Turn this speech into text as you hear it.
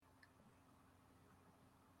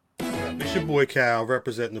up? It's your boy Cal,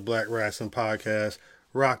 representing the Black Wrestling Podcast,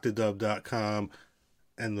 rockthedub.com,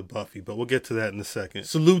 and the Buffy. But we'll get to that in a second.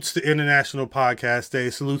 Salutes to International Podcast Day.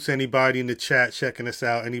 Salutes to anybody in the chat checking us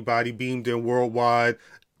out. Anybody beamed in worldwide,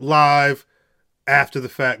 live, after the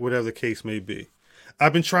fact, whatever the case may be.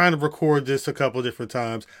 I've been trying to record this a couple different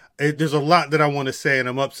times. There's a lot that I want to say, and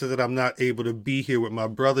I'm upset that I'm not able to be here with my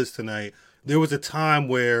brothers tonight. There was a time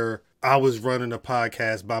where I was running a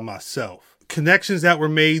podcast by myself. Connections that were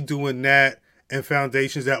made doing that and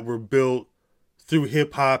foundations that were built through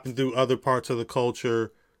hip hop and through other parts of the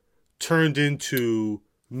culture turned into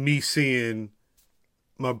me seeing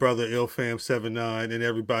my brother IlFam79 and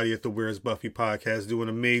everybody at the Where's Buffy podcast doing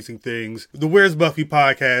amazing things. The Where's Buffy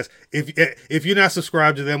podcast, if you're not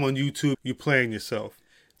subscribed to them on YouTube, you're playing yourself.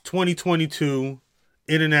 2022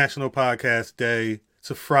 International Podcast Day. It's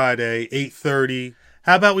a Friday, 8:30.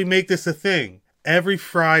 How about we make this a thing? Every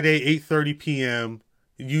Friday, 8:30 p.m.,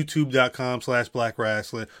 youtube.com/Black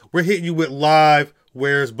Wrestling. We're hitting you with live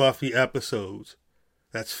Where's Buffy episodes.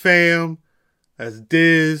 That's Fam, that's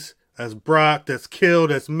Diz, that's Brock, that's Kill,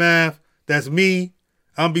 that's Math, that's me.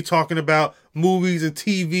 I'm going to be talking about movies and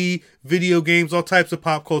TV, video games, all types of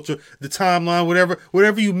pop culture, the timeline,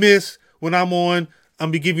 whatever you miss when I'm on, I'm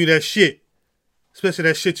going to be giving you that shit. Especially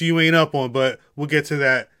that shit you ain't up on, but we'll get to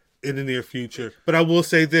that in the near future. But I will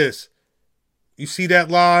say this. You see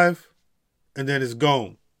that live, and then it's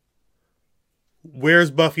gone.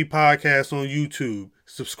 Where's Buffy podcast on YouTube?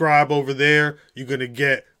 Subscribe over there. You're going to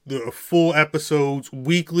get the full episodes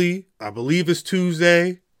weekly. I believe it's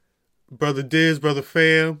Tuesday. Brother Diz, Brother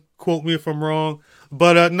Fam, quote me if I'm wrong.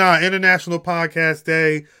 But International Podcast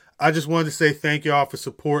Day. I just wanted to say thank y'all for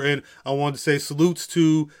supporting. I wanted to say salutes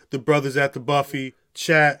to the brothers at the Buffy.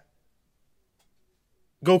 Chat,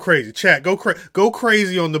 go crazy. Chat, go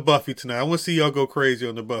crazy on the Buffy tonight. I want to see y'all go crazy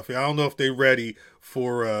on the Buffy. I don't know if they're ready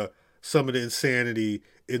for some of the insanity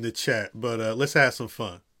in the chat, but let's have some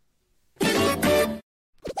fun.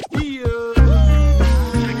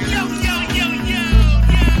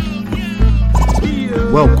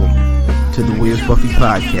 Welcome to the Where's Buffy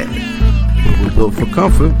podcast, where we're built for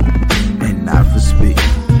comfort and not for speed.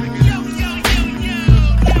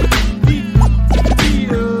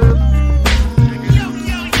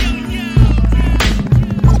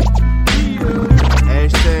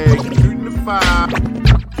 Hashtag shooting the five.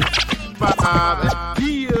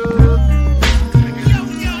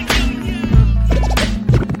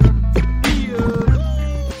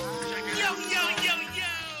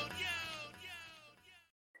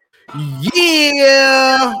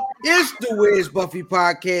 Yeah, it's the Where's Buffy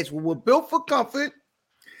podcast where we're built for comfort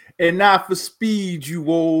and not for speed, you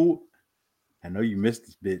old. I know you missed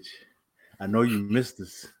this, bitch. I know you missed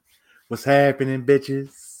this. What's happening,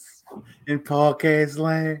 bitches? In podcast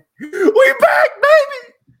land. We back,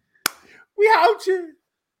 baby. We out here.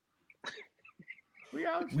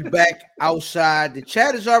 We back outside. The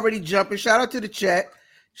chat is already jumping. Shout out to the chat.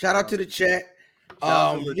 You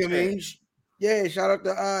know what I mean? Yeah, shout out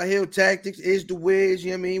to Hill Tactics, is the Wiz,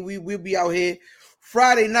 you know what I mean? We'll be out here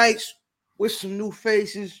Friday nights with some new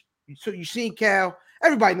faces. So you seen Cal.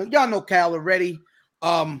 Everybody know, y'all know Cal already.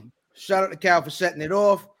 Shout out to Cal for setting it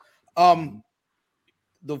off.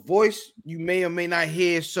 The voice you may or may not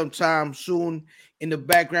hear sometime soon in the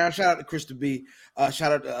background. Shout out to Krista B.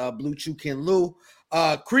 Shout out to Blue Chew Ken Lou.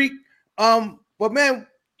 Creek. But man,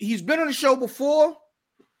 he's been on the show before.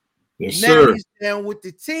 Yes, now sir. He's down with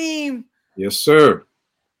the team. Yes, sir.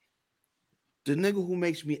 The nigga who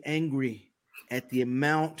makes me angry at the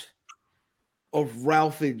amount of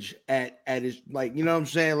Ralphage at his, like, you know what I'm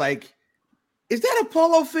saying? Like, is that a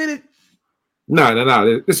polo fitted?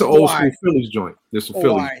 No. It's an old school Phillies joint. It's a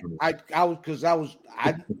Phillies joint. I was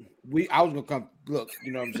gonna come look,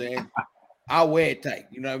 you know what I'm saying? I'll wear it tight,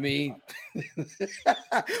 you know what I mean?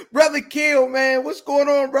 Brother Kill, man, what's going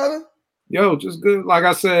on, brother? Yo, just good. Like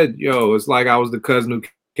I said, it's like I was the cousin who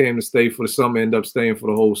came to stay for the summer, end up staying for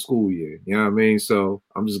the whole school year. You know what I mean? So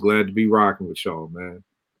I'm just glad to be rocking with y'all, man.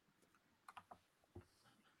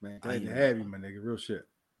 Man, glad to have you, my nigga. Real shit.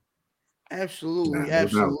 Absolutely,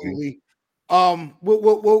 absolutely.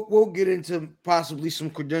 We'll get into possibly some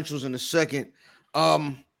credentials in a second.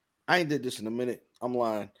 I ain't did this in a minute. I'm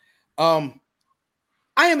lying.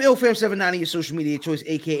 I am IlFam79, your social media choice,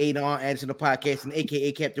 aka the Aunt Addison of podcast, and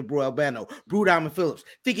aka Captain Bro Albano, Brew Diamond Phillips,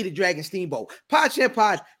 Thinky the Dragon Steamboat, Pod Champ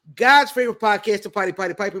Pod, God's favorite podcast, the Potty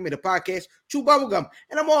Piper made a podcast, Chew Bubblegum,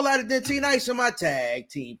 and I'm all out of Dentine Ice and my tag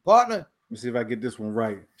team partner, me see if I get this one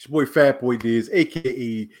right. It's your boy Fat Boy Diz,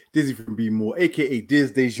 aka Dizzy from B More, aka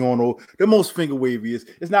Diz DeJourno, the most finger waviest.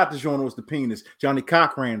 It's not the Journo, it's the penis. Johnny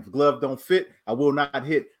Cochran. If the glove don't fit, I will not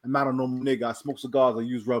hit. I'm not a normal nigga. I smoke cigars, I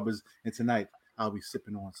use rubbers, and tonight I'll be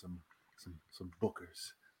sipping on some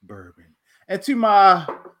Booker's bourbon. And to my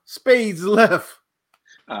spades left.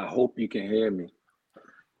 I hope you can hear me.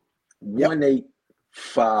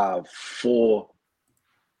 1854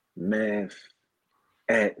 math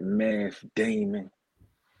at Math Damon.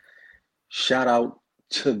 Shout out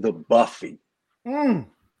to the Buffy. Shout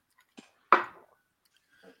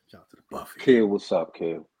out to the Buffy. Kid, what's up,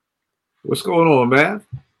 kid? What's going on, man?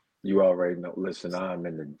 You already know. Listen, I'm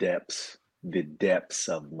in the depths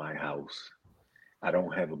of my house. I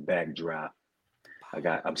don't have a backdrop. I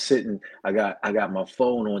got my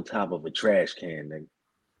phone on top of a trash can, nigga.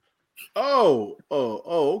 Oh,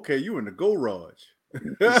 okay. You in the garage.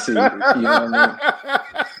 See, you know what I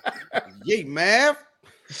mean? Yay, man.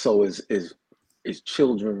 So is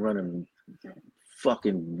children running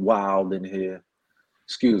fucking wild in here?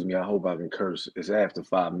 Excuse me, I hope I can curse. It's after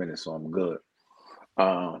 5 minutes, so I'm good.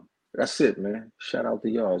 That's it, man. Shout out to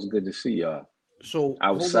y'all. It's good to see y'all. So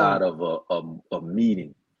outside of a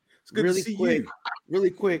meeting. It's good really to see quick, you.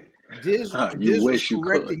 Really quick. Diz You was wish you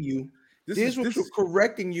correcting could. you. This Diz is was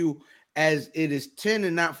correcting you as it is 10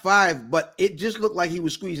 and not 5, but it just looked like he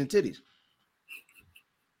was squeezing titties.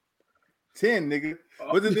 10, nigga.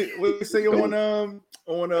 What did they say on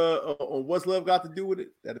What's Love Got to Do with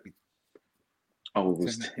it? That'd be. Oh, it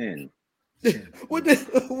was 10. What's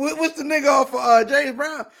the nigga off for James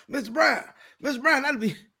Brown? Mr. Brown. Mr. Brown, that'd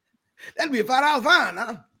be a $5 fine,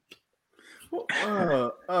 huh? What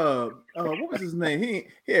was his name? He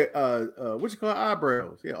here, what you call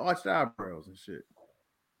eyebrows? Yeah, arched eyebrows and shit.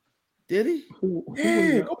 Did he?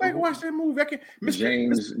 Yeah, go back and watch that movie. I can't.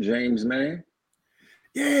 James, man.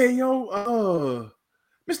 Yeah, yo,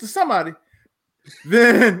 Mr. Somebody.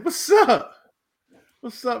 Then what's up?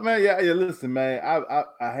 What's up, man? Yeah. Listen, man. I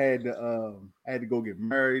had to go get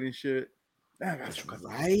married and shit. That's right.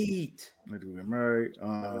 I had to go get married.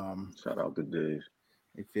 Shout out to Dave.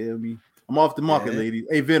 You feel me? I'm off the market, ladies.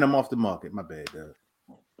 Hey, Vin, I'm off the market. My bad, Doug.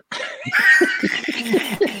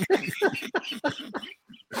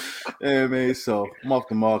 Yeah, man. So I'm off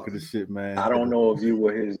the market and shit, man. I don't know if you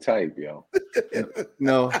were his type, yo.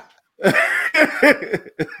 No.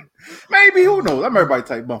 Maybe, who knows? I'm everybody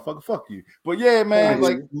type motherfucker. Fuck you. But yeah, man,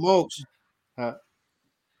 like smokes. Huh?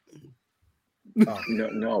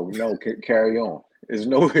 No, carry on. There's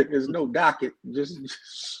no docket. Just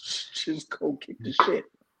go kick the shit.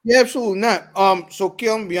 Yeah, absolutely not. So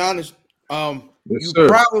Kill, I'm gonna be honest. Yes, You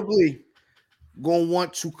probably gonna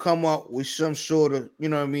want to come up with some sort of, you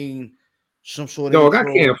know what I mean, some sort of. Dog, I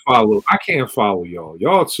can't follow y'all.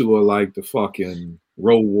 Y'all two are like the fucking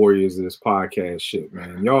road warriors of this podcast shit,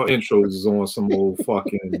 man. Y'all intros is on some old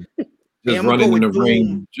fucking just running in the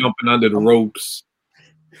ring, jumping under the ropes.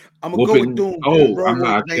 I'm gonna go with Doom. Oh, I'm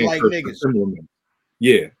not. I can't like niggas.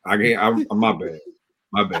 Yeah, I can't. I'm my bad.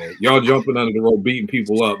 My bad. Y'all jumping under the rope, beating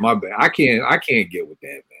people up. My bad. I can't get with that,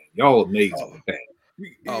 man. Y'all amazing with that.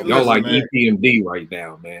 Y'all like man. EPMD right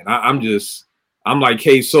now, man. I'm like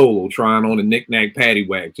K Solo trying on a knick-knack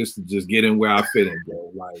paddywhack just to get in where I fit in,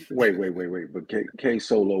 bro. Like, wait. But K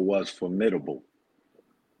Solo was formidable.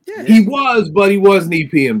 Yeah. He was, but he wasn't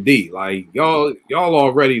EPMD. Like y'all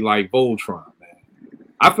already like Voltron, man.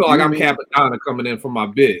 I feel like I'm Capadonna coming in for my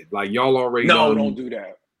bid. Like y'all already. No, don't do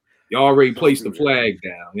that. Y'all already placed the flag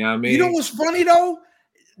down. You know what I mean? You know what's funny though?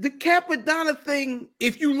 The Capadonna thing,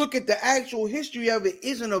 if you look at the actual history of it,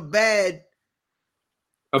 isn't a bad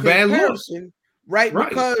comparison, look. Right?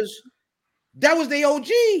 Because that was the OG.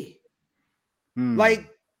 Like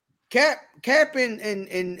Cap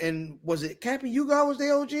and was it Cap and Yuga was the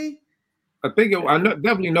OG? I think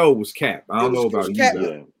definitely know it was Cap. I don't know about Cap.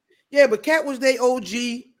 Yuga. Yeah, but Cap was the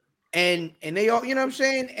OG. And they all, you know what I'm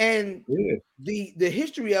saying? And the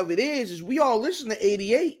history of it is we all listen to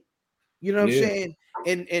 88. You know what I'm saying?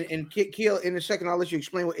 And Kill in a second, I'll let you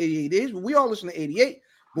explain what 88 is, but we all listen to 88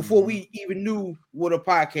 before we even knew what a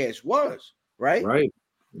podcast was, right?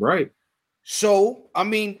 Right. So I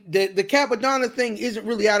mean, the Capadonna thing isn't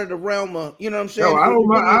really out of the realm of, you know what I'm saying? No, I don't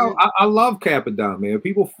mind. I love Capadonna, man.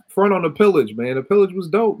 People front on the pillage, man. The pillage was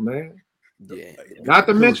dope, man. Yeah. Not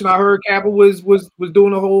to mention, I heard Kappa was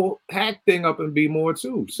doing a whole hack thing up in B More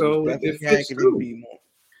too. So it fits too. He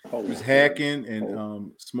was hacking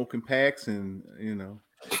and smoking packs, and you know.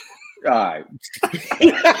 All right.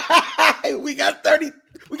 We got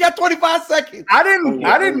 25 seconds. I didn't.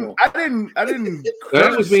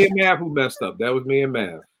 That was me and Mav who messed up. That was me and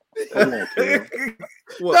Mav.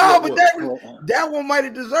 that one might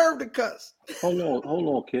have deserved a cuss. Hold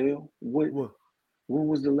on, Kale. When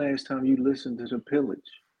was the last time you listened to The Pillage?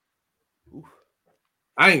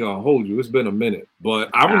 I ain't gonna hold you. It's been a minute, but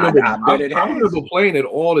I remember. I remember playing it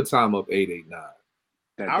all the time up 889.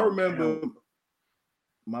 I remember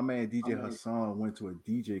my man DJ Hassan went to a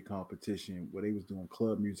DJ competition where they was doing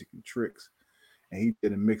club music and tricks, and he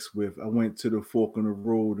did a mix with. I went to the fork in the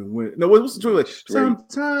road and went. No, what's the truth? Like,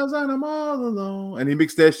 sometimes I'm all alone, and he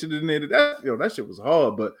mixed that shit in there. That shit was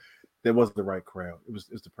hard, but that wasn't the right crowd. It was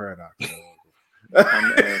the Paradox.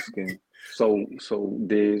 I'm asking. So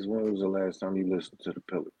Diz, when was the last time you listened to The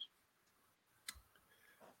Pillage?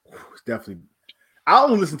 It's definitely. I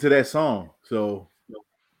only listen to that song, so,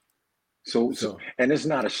 and it's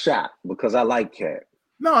not a shot because I like Cat.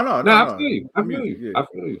 No. I feel you. I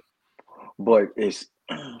feel you. But it's,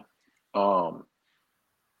 I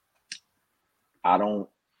don't.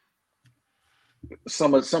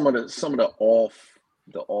 Some of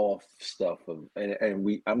the off stuff of,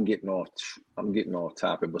 I'm getting off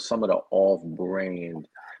topic, but some of the off brand,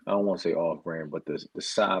 I don't want to say off brand, but the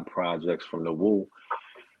side projects from the Wu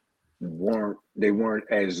weren't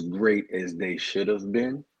as great as they should have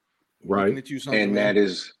been. Right. And that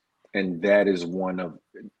is one of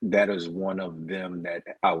them that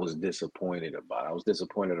I was disappointed about. I was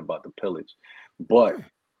disappointed about The Pillage, but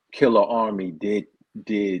Killer Army did,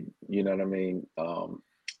 you know what I mean?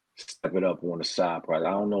 Step it up on the side project.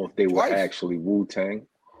 I don't know if they were actually Wu-Tang.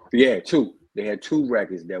 Yeah, two. They had two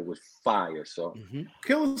records that was fire. So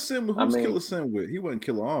Killer Sin, who's Killer Sin with? He wasn't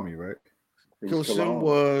Killer Army, right? Killer Sin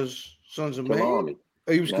was Sons of May. Army.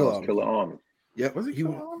 Oh, he was Killer Army. Killer Army. Yep. Was he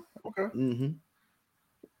Killer Army? Okay. Mm-hmm.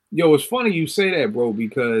 Yo, it's funny you say that, bro,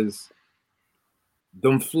 because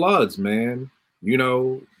them floods, man. You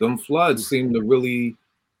know, them floods seem to really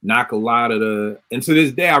knock a lot of the, and to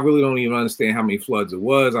this day, I really don't even understand how many floods it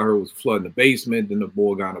was. I heard it was a flood in the basement, then the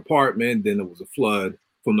boy got an apartment, then it was a flood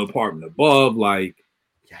from the apartment above. Like,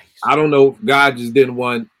 yikes. I don't know if God just didn't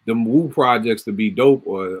want the Wu projects to be dope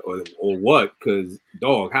or what, because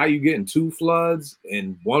dog, how you getting two floods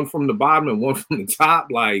and one from the bottom and one from the top?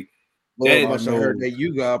 Like, I must have heard that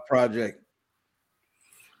you got a project.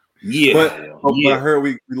 Yeah, but I heard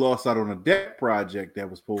we lost out on a deck project that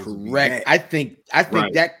was supposed to be correct. I think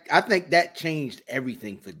that changed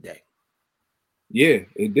everything for Deck. Yeah,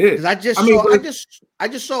 it did. Because I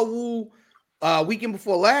just saw Wu weekend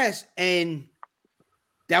before last, and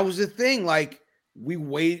that was the thing. Like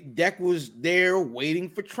Deck was there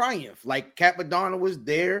waiting for Triumph. Like Capadonna was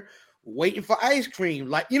there waiting for ice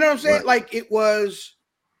cream. Like, you know what I'm saying? Right. Like it was.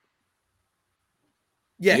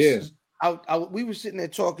 Yes. Yeah. We were sitting there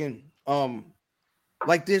talking,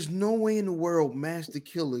 like there's no way in the world Master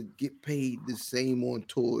Killer get paid the same on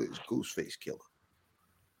tour as Ghostface Killer.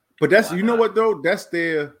 But that's, you know what though, that's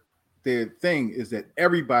their thing is that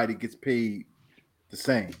everybody gets paid the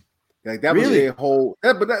same. Like that was their whole.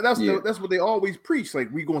 That's what they always preach.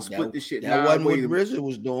 Like we gonna split this shit. That wasn't what RZA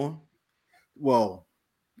was doing. Well,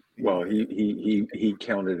 he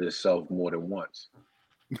counted himself more than once.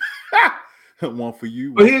 One for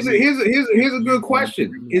you. But here's a good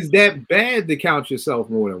question: is that bad to count yourself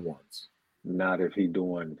more than once? Not if you're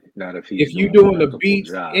doing the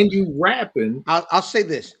beats and you rapping. I'll say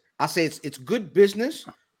this. I'll say it's good business,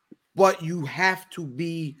 but you have to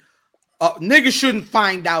be. Niggas shouldn't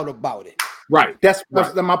find out about it. Right. That's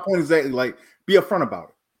my point. Exactly. Like, be upfront about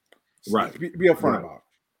it. Right. Be upfront about it.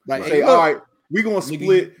 Like, say, all right, we're gonna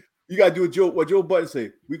split. You gotta do what Joe Budden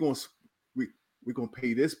say. We're gonna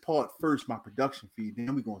pay this part first, my production fee,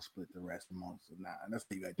 then we're gonna split the rest amongst them. And that's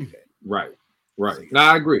how you gotta do that. Right. No,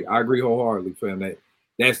 I agree wholeheartedly, fam.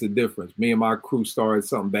 That's the difference. Me and my crew started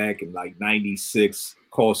something back in like 96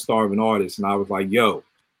 called Starving Artists, and I was like, yo,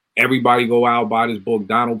 everybody go out, buy this book,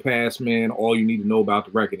 Donald Pass, man. All you need to know about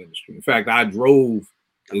the record industry. In fact, I drove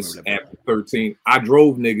this after 13. I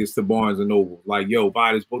drove niggas to Barnes and Noble, like, yo,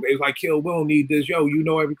 buy this book. They was like, Kill, we don't need this. Yo, you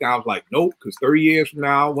know everything. I was like, nope, because 30 years from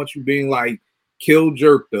now, once you being like, Kill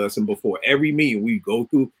jerked us, and before every meeting we go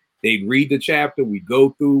through, they'd read the chapter, we go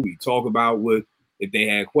through, we talk about what if they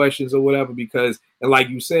had questions or whatever, because, and like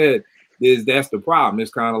you said, that's the problem. It's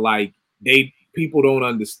kind of like people don't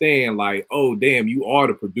understand, like, oh damn, you are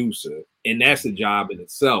the producer, and that's a job in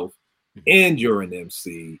itself, and you're an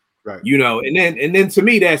MC, right? You know, and then to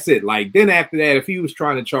me that's it. Like then after that, if he was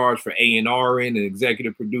trying to charge for A&R and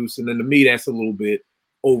executive producing, then to me that's a little bit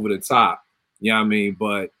over the top. You know what I mean?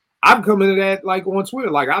 But I'm coming to that like on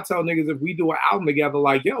Twitter. Like I tell niggas if we do an album together,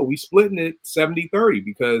 like, yo, we splitting it 70-30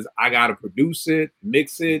 because I gotta produce it,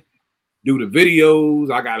 mix it, do the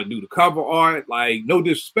videos, I gotta do the cover art. Like, no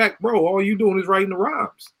disrespect, bro. All you doing is writing the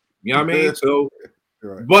rhymes. You know what I mean? So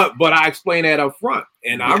Right. But I explained that up front.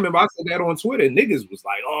 And I remember I said that on Twitter. Niggas was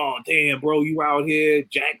like, oh, damn, bro, you out here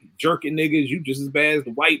jerking niggas. You just as bad as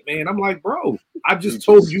the white man. I'm like, bro, I just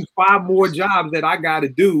told you 5 more jobs that I got to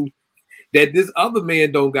do that this other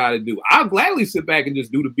man don't got to do. I'll gladly sit back and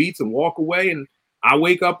just do the beats and walk away. And I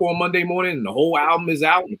wake up on Monday morning and the whole album is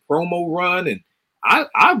out and the promo run. And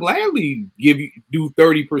I'll gladly do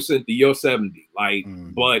 30% to your 70. Like,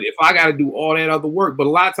 but if I got to do all that other work, but a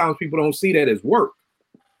lot of times people don't see that as work.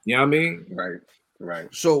 You know what I mean? Right.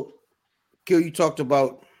 So, Kill, you talked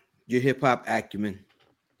about your hip hop acumen.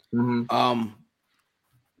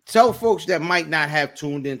 Tell folks that might not have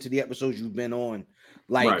tuned into the episodes you've been on,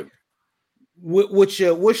 like, what's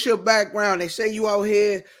your background? They say you out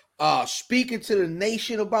here speaking to the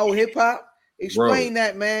nation about hip hop. Explain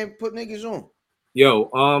that, man. Put niggas on. Yo,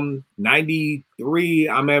 93,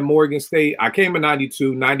 I'm at Morgan State. I came in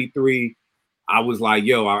 92, 93. I was like,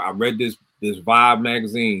 yo, I read this Vibe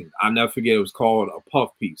magazine. I'll never forget. It was called A Puff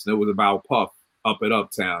Piece. And it was about Puff up at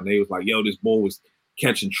Uptown. They was like, yo, this boy was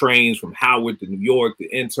catching trains from Howard to New York, the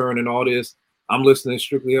intern and all this. I'm listening to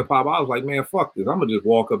strictly hip hop. I was like, man, fuck this. I'm gonna just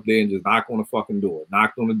walk up there and just knock on the fucking door.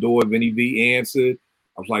 Knocked on the door. Vinny V answered.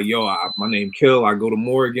 I was like, yo, my name Kill. I go to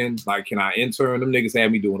Morgan. Like, can I intern? Them niggas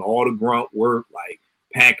had me doing all the grunt work, like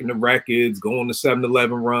packing the records, going to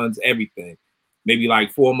 7-Eleven runs, everything. Maybe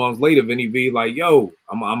like 4 months later, Vinny V like, yo,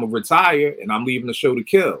 I'm gonna retire and I'm leaving the show to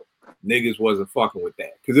Kill. Niggas wasn't fucking with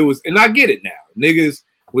that because it was, and I get it now. Niggas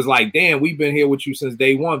was like, damn, we've been here with you since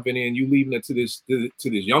day one, Vinny, and you leaving it to this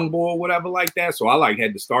young boy or whatever like that. So I like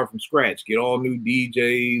had to start from scratch, get all new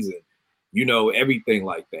DJs and everything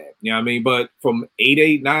like that. You know what I mean? But from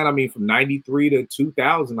 889, I mean from 93 to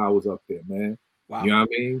 2000, I was up there, man. Wow. You know what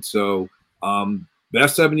I mean? So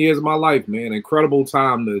best 7 years of my life, man. Incredible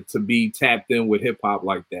time to be tapped in with hip hop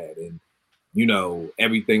like that and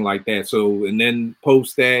everything like that. So, and then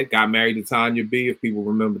post that, got married to Tanya B. If people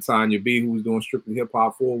remember Tanya B, who was doing strictly hip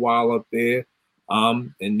hop for a while up there.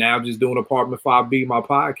 And now just doing Apartment 5B, my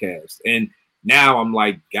podcast. And now I'm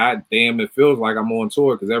like, God damn, it feels like I'm on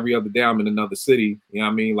tour because every other day I'm in another city. You know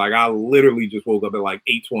what I mean? Like I literally just woke up at like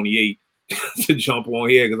 8:28 to jump on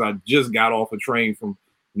here because I just got off a train from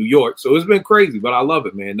New York. So it's been crazy, but I love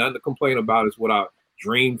it, man. Nothing to complain about. It's what I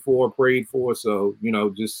dreamed for, prayed for. So,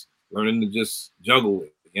 just learning to just juggle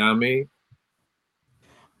it. You know what I mean?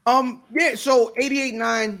 Yeah, so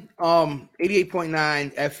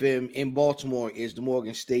 88.9 FM in Baltimore is the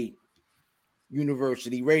Morgan State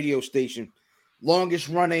University radio station. Longest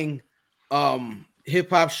running hip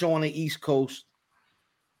hop show on the East Coast.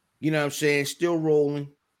 You know what I'm saying? Still rolling.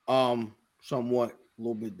 Somewhat a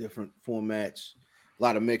little bit different formats, a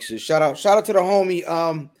lot of mixes. Shout out to the homie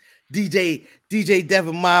DJ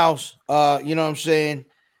Devin Miles. You know what I'm saying?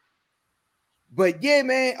 But yeah,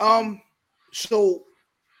 man. So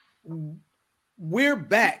we're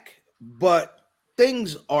back, but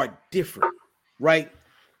things are different, right?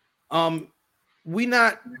 We're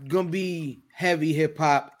not gonna be heavy hip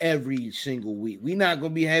hop every single week. We're not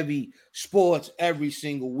gonna be heavy sports every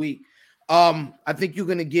single week. I think you're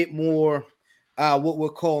gonna get more what we're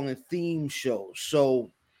calling theme shows.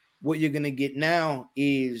 So what you're gonna get now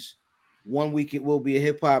is 1 week it will be a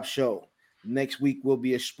hip hop show. Next week will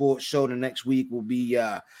be a sports show. The next week will be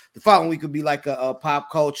the following week will be like a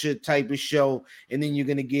pop culture type of show, and then you're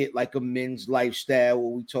gonna get like a men's lifestyle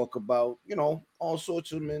where we talk about all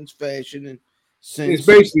sorts of men's fashion and sense. It's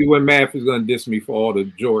basically when Math is gonna diss me for all the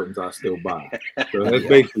Jordans I still buy. So that's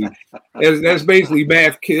basically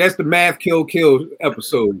Math. That's the Math Kill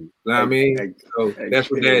episode. You know what I mean? So that's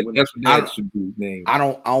what that should be named. I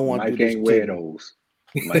don't want to Mike ain't wear those.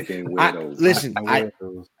 Mike ain't wear those. Listen,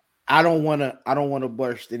 I don't want to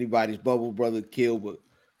burst anybody's bubble, brother. Kill, but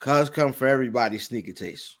cuz come for everybody's sneaker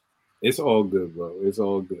taste. It's all good, bro. It's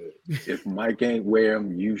all good. If Mike ain't wear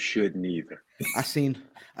them, you shouldn't either. I seen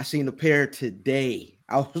a pair today.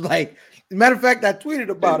 I was like, matter of fact, I tweeted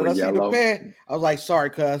about it. I seen a pair. I was like, sorry,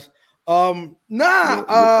 cuz. What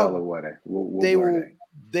color were they?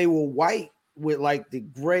 They were white with like the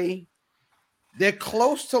gray. They're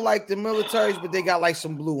close to like the militaries, but they got like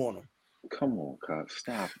some blue on them. Come on, cuz.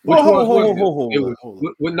 Stop. What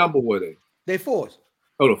number were they? They 4s.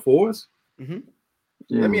 Oh, the 4s? Mm-hmm.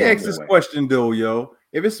 Let me ask this question though, yo.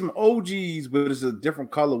 If it's some OGs, but it's a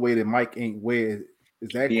different colorway that Mike ain't wear, is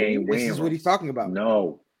that this is what he's talking about?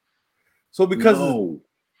 No. So so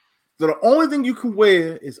the only thing you can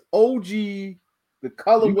wear is OG, the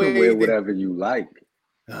colorway. You can wear whatever you like.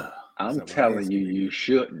 I'm telling you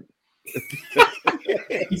shouldn't.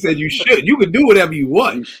 He said you should. You can do whatever you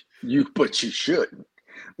want. But you shouldn't.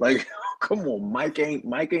 Like, come on, Mike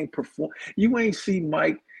ain't perform. You ain't see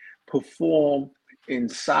Mike perform in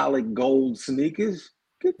solid gold sneakers.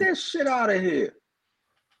 Get that shit out of here.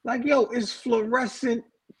 Like, yo, it's fluorescent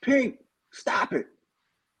pink. Stop it.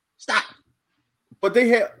 Stop. But they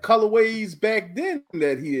had colorways back then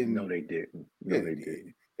that he didn't. No, they didn't. No, they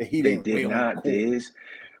didn't. They did not, Diz.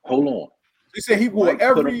 Hold on. He said he wore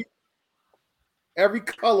every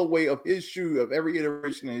colorway of his shoe, of every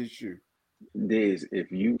iteration of his shoe. Diz,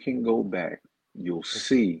 if you can go back, you'll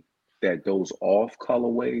see that those off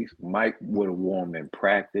colorways, Mike would have worn them in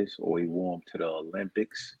practice or he wore them to the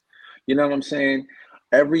Olympics. You know what I'm saying?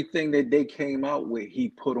 Everything that they came out with, he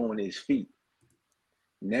put on his feet.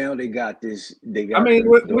 Now they got this.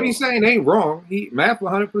 What he's saying ain't wrong. Math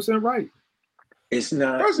 100% right. It's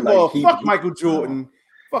not. First of all, fuck Michael Jordan.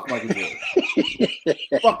 Fuck Michael Jordan.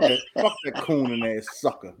 fuck that cooning ass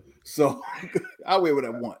sucker. So I wear what I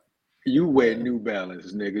want. You wear New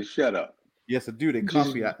Balance, nigga. Shut up. Yes, I do. They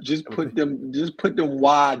comfy. Just put them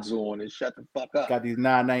wads on and shut the fuck up. Got these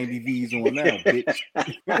 990 V's on now, bitch.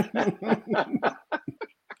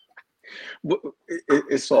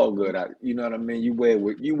 It's all good. You know what I mean? You wear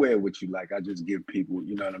what you like. I just give people,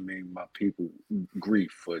 you know what I mean, my people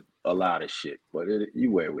grief for a lot of shit. But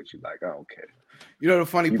you wear what you like. I don't care. You know the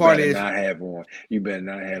funny part is you better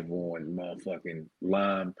not have on motherfucking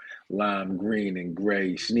lime green and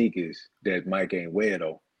gray sneakers that Mike ain't wear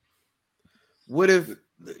though. What if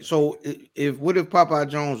Popeye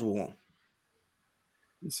Jones wore?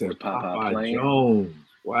 He said Popeye Jones.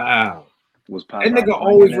 Wow. Was Popeye that nigga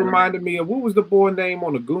always reminded me of what was the boy name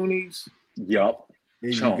on the Goonies? Yup.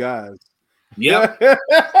 Hey, you guys. Yep. Hey,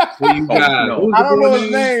 you guys. No. I don't know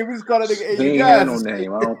his name. We just call it nigga. Hey, you guys. Had no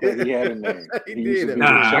name. I don't think he had a name. He did.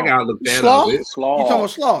 Nah, I gotta look that up. Sloth. You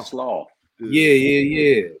talking about Sloth?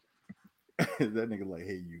 Yeah. That nigga like,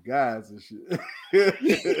 hey, you guys and shit.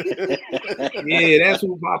 Yeah, that's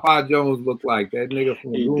who Popeye Jones looked like. That nigga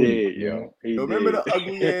from He Goonies, did, yo. Remember the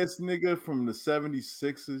ugly ass nigga from the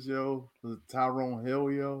 76ers, yo? The Tyrone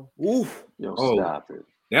Hill, yo? Oof. Yo, stop it.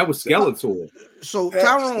 That was Skeletor. So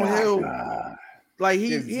Tyrone Hill, like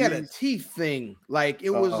he had a teeth thing. Like it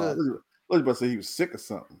was I was about to say he was sick or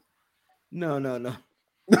something. No.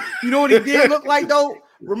 You know what he did look like though?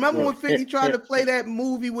 Remember when 50 tried to play that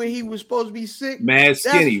movie where he was supposed to be sick? Mad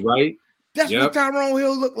skinny, right? That's what Tyrone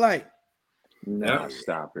Hill looked like. Nah,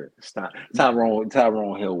 stop it. Stop.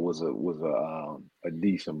 Tyrone Hill was a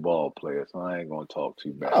decent ball player, so I ain't gonna talk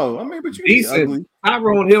too bad. Oh, I mean, but you decent.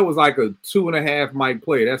 Tyrone Hill was like a 2.5 Mike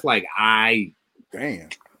player. That's like damn.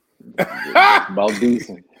 About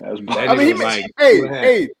decent. I mean,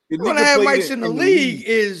 hey, 2.5 mics in the league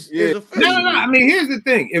is a no. I mean, here's the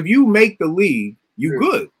thing: if you make the league, you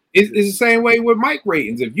good. It's the same way with Mike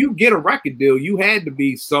ratings. If you get a record deal, you had to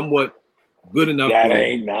be somewhat good enough. That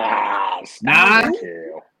ain't nah.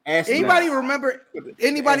 Anybody remember?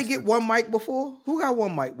 Anybody get one mic before? Who got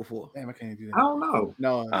one mic before? Damn, I can't do that. I don't know.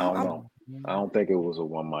 No, I don't know. I don't think it was a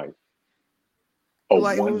one mic.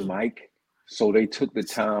 One mic. So they took the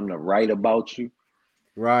time to write about you,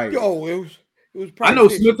 right? Yo, it was. I know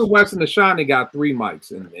Smith and Wesson and Shawnee got 3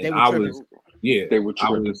 mics, and I was, they were. I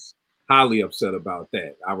was highly upset about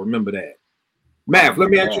that. I remember that. Mav, let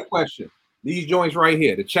me ask you a question. These joints right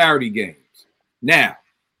here, the charity games. Now,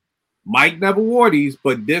 Mike never wore these,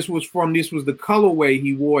 but this was the colorway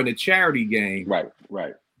he wore in the charity game. Right.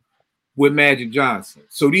 With Magic Johnson.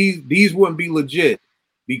 So these wouldn't be legit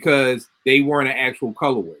because they weren't an actual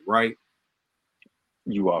colorway, right?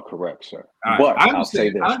 You are correct, sir. Right. But I'll say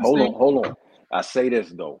this. Hold on. I say this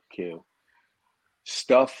though, Kill.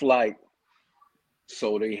 Stuff like,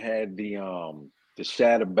 so they had the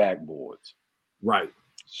shatter backboards. Right.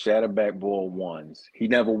 Shatter backboard ones. He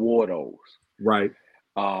never wore those. Right.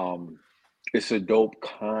 It's a dope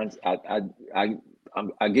I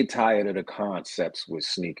get tired of the concepts with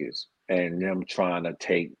sneakers and them trying to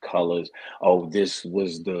take colors. Oh, this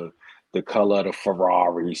was the color of the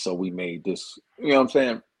Ferrari, so we made this. You know what I'm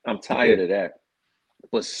saying? I'm tired of that.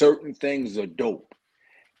 But certain things are dope.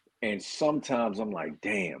 And sometimes I'm like,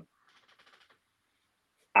 damn,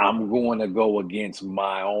 I'm going to go against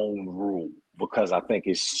my own rule because I think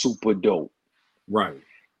it's super dope. Right.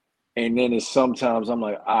 And then sometimes I'm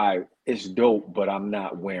like, all right, it's dope, but I'm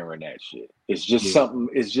not wearing that shit. It's just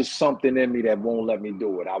something in me that won't let me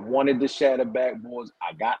do it. I wanted the shatter backboards.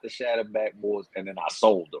 I got the shatter backboards, and then I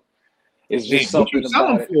sold them. It's just something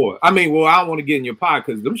about it. For? I mean, well, I don't want to get in your pot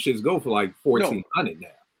because them shits go for like $1,400 now.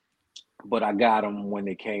 But I got them when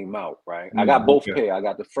they came out, right? I got both pair. I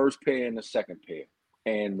got the first pair and the second pair.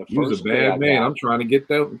 And the you was a bad man. I'm trying to get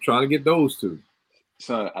that. I'm trying to get those two.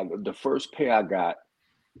 Son, the first pair I got,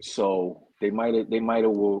 so they might have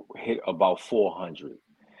hit about 400.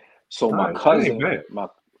 So my cousin,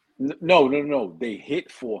 No. They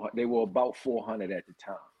hit 400. They were about 400 at the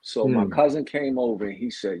time. So my cousin came over and he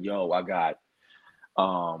said, "Yo, I got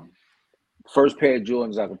first pair of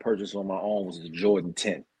Jordans I could purchase on my own was the Jordan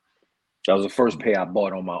 10. That was the first pair I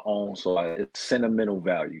bought on my own, so it's sentimental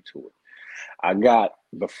value to it. I got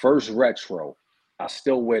the first retro. I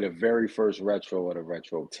still wear the very first retro of the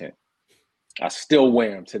Retro 10. I still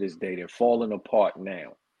wear them to this day. They're falling apart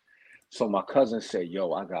now. So my cousin said,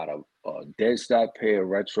 "Yo, I got a dead stock pair of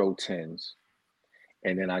Retro 10s.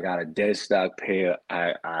 And then I got a dead stock pair.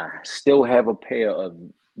 I still have a pair of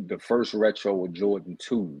the first retro with Jordan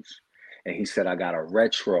 2s. And he said, I got a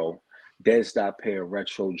retro, dead stock pair of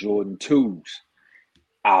retro Jordan 2s.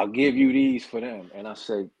 I'll give you these for them." And I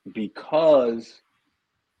said, because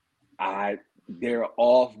they're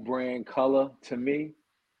off-brand color to me,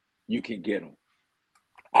 you can get them.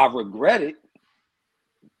 I regret it,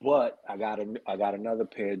 but I got another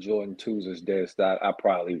pair of Jordan 2s that's dead stock. I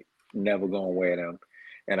probably never gonna wear them.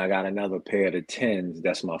 And I got another pair of the 10s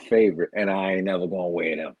that's my favorite, and I ain't never gonna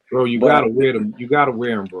wear them. Bro, you gotta wear them. You gotta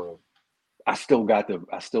wear them, bro. I still got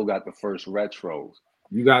the first retros.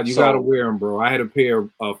 You gotta wear them, bro. I had a pair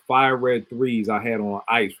of fire red 3s I had on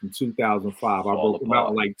ice from 2005. I broke them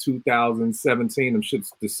out in like 2017. Them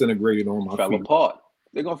shits disintegrated on my feet. Fell apart.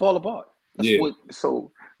 They're gonna fall apart.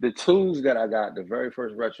 So the 2s that I got, the very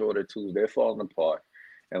first retro of the 2s, they're falling apart.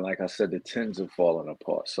 And like I said, the 10s are falling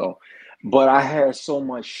apart. So, but I had so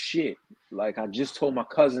much shit. Like I just told my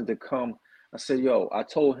cousin to come. I said, "Yo," I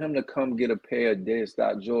told him to come get a pair of dead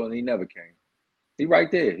stock Jordan. He never came. He right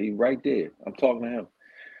there. I'm talking to him.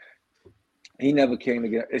 He never came to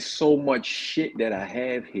get. It's so much shit that I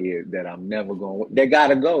have here that I'm never going. They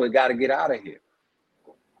gotta go. They gotta get out of here.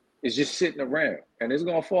 It's just sitting around, and it's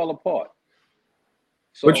gonna fall apart.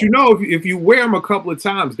 So, but you know, if you wear them a couple of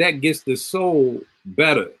times, that gets the soul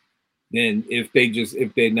better than if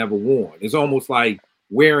they never worn. It's almost like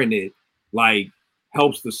wearing it like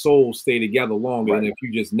helps the soul stay together longer than if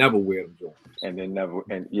you just never wear them Jones. And then never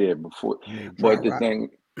before. But the thing,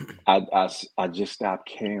 I just stopped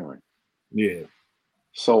caring. Yeah.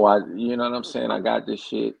 So you know what I'm saying? I got this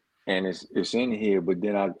shit and it's in here, but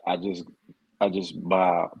then I just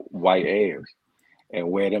buy white Airs and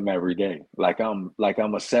wear them every day. Like I'm a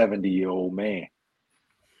 70-year-old man.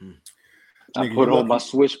 I put on my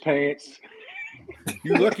Swish pants.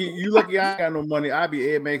 You lucky I ain't got no money. I be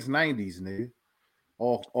Air Max 90s, nigga.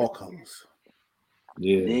 All colors.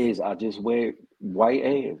 Yeah. It is. I just wear white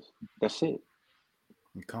Airs. That's it.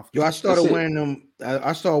 Yo, I started wearing them.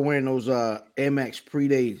 I started wearing those Air Max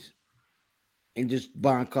pre-days and just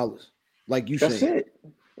buying colors. Like you said. That's it.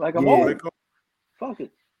 Like I'm old. Fuck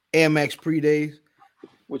it. Air Max pre-days.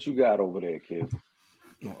 What you got over there, kid?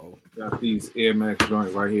 Got these Air Max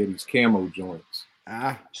joints right here, these camo joints.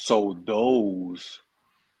 So those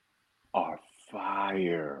are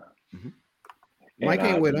fire. Mm-hmm. Mike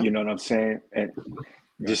ain't with them. You know what I'm saying? And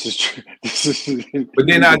this is true. But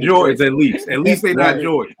they're not Jordans, at least. At least they're not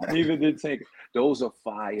Jordans. Even did take those are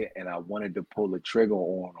fire, and I wanted to pull the trigger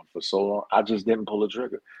on them for so long. I just didn't pull the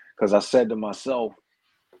trigger because I said to myself,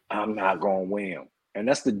 I'm not gonna wear them. And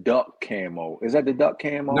that's the duck camo. Is that the duck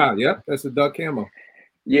camo? Nah, yeah, that's the duck camo.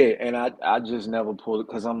 Yeah, and I just never pulled it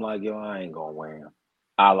because I'm like, yo, I ain't gonna wear them.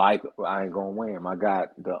 I ain't gonna wear them. I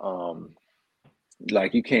got the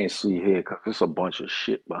like you can't see here because there's a bunch of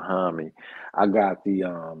shit behind me. I got the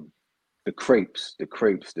crepes, the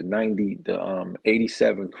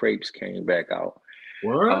 87 crepes came back out.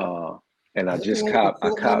 What? And I just copped.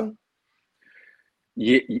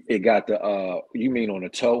 Yeah, it got the you mean on the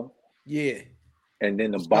toe? Yeah. And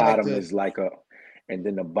then the bottom is like a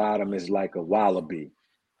wallaby.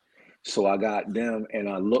 So I got them and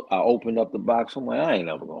I opened up the box. I'm like, I ain't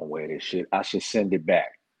never gonna wear this shit. I should send it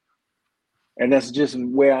back. And that's just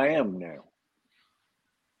where I am now.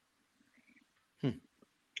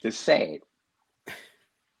 It's sad.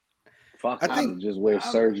 Fuck, I think just wear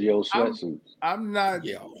Sergio sweatsuits. I'm not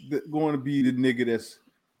going to be the nigga that's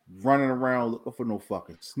running around looking for no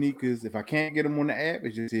fucking sneakers. If I can't get them on the app,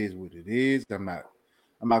 it just is what it is. I'm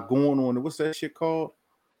not going on the, what's that shit called?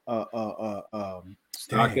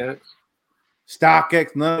 StockX.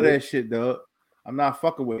 StockX, none of that shit, dog. I'm not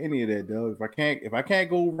fucking with any of that, dog. If I can't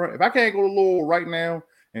go to Lowell right now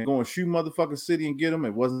and go and shoot motherfucking city and get them,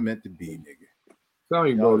 it wasn't meant to be, nigga. Tell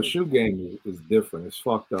you, bro, the shoe game is different. It's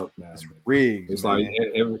fucked up now. It's rigged. It's like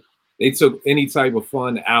they took any type of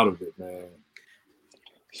fun out of it, man.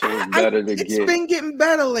 So it's better to It's been getting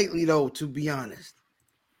better lately, though, to be honest.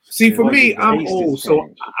 See, for me, I'm old, so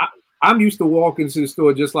I'm used to walking to the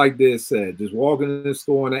store just like this said, just walking to the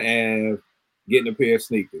store on the Ave, getting a pair of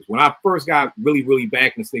sneakers. When I first got really, really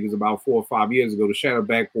back in sneakers about 4 or 5 years ago, the shadow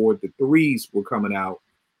backboard, the 3s were coming out.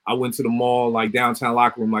 I went to the mall, like downtown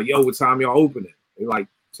locker room, like, yo, what time y'all opening? They're like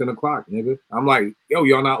 10 o'clock, nigga. I'm like, yo,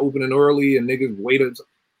 y'all not opening early, and niggas waited.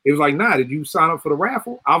 It was like, nah, did you sign up for the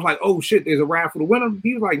raffle? I was like, oh shit, there's a raffle to win them.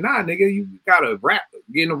 He was like, nah, nigga, you gotta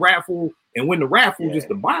get in the raffle and win the raffle just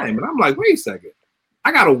to buy them. And I'm like, wait a second,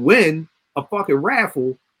 I gotta win a fucking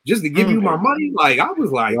raffle just to give you my money? Like, I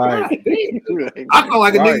was like, God damn. I felt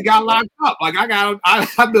like a nigga got locked up. Like,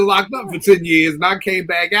 I've been locked up for 10 years, and I came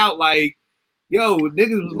back out like, yo,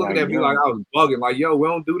 niggas was looking at me like I was bugging. Like, yo, we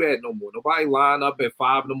don't do that no more. Nobody line up at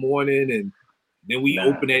 5 in the morning and then we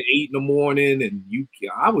open at 8 in the morning, and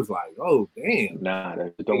I was like, oh damn. Nah,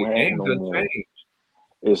 that don't happen no more.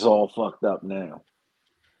 It's all fucked up now.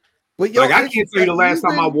 But like, I can't tell you the last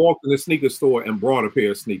time I walked in a sneaker store and brought a pair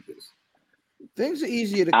of sneakers. Things are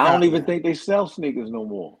easier to. I don't even think they sell sneakers no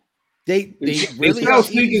more. They really sell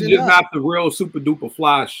sneakers, just not the real super duper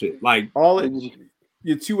fly shit. Like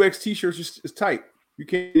your 2X t-shirts is tight. You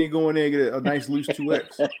can't even go in there and get a nice loose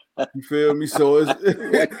 2X. You feel me? So it's.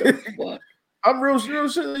 I'm real shit.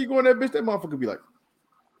 You go in that bitch, that motherfucker be like,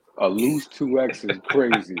 a loose 2X is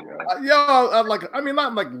crazy, yo.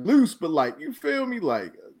 Not like loose, but like, you feel me?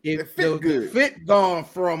 Like, it fit good. The fit gone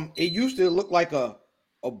from, it used to look like a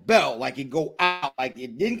belt, like it go out, like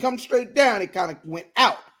it didn't come straight down. It kind of went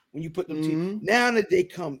out when you put them. Now that they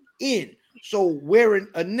come in, so wearing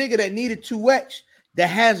a nigga that needed 2X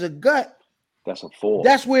that has a gut, that's a 4.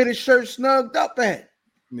 That's where the shirt snugged up at,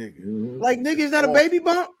 nigga. Like, nigga, is that a baby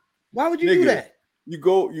bump? Why would you do that? You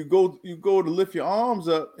go to lift your arms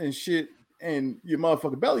up and shit, and your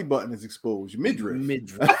motherfucking belly button is exposed. Your midriff.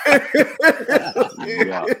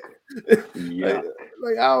 Yeah.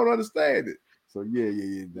 Like, I don't understand it. So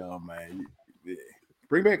no, man. Yeah.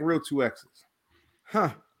 Bring back real 2Xs.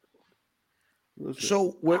 Huh.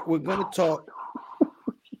 So we're gonna talk.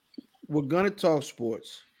 We're gonna talk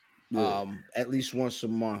sports. At least once a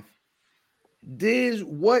month.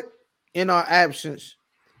 What in our absence?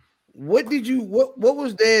 What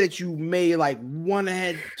was there that you may like one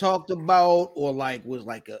had talked about, or like was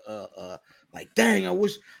like like, dang, I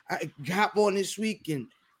wish I hop on this week and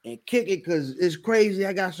kick it because it's crazy.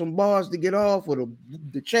 I got some bars to get off, or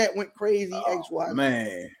the chat went crazy. XY.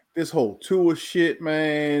 Man, this whole tour shit,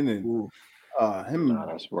 man, and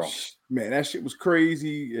that's rough. Man, that shit was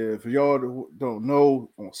crazy. For y'all who don't know,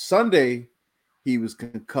 on Sunday he was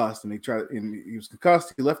concussed, and he was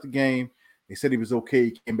concussed. He left the game. They said he was okay.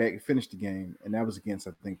 He came back and finished the game, and that was against,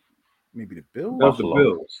 I think, maybe the Bills. That's the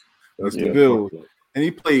Bills. That's the Bills. And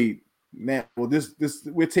he played. Now, well, this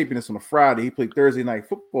we're taping this on a Friday. He played Thursday night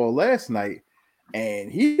football last night,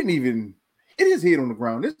 and he didn't even hit his head on the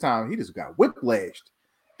ground this time. He just got whiplashed,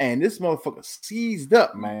 and this motherfucker seized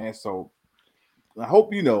up, man. So I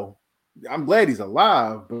hope I'm glad he's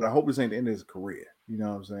alive, but I hope this ain't the end of his career. You know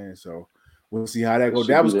what I'm saying? So we'll see how that goes.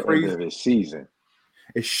 That was crazy. End of his season.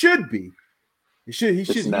 It should be. It should. He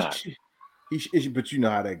should not. He should, but you know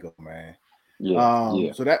how that go, man.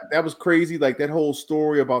 Yeah. So that was crazy. Like that whole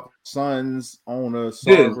story about the Suns owner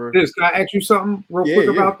server. Can I ask you something real quick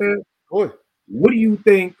about that? Boy. What do you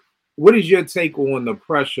think? What is your take on the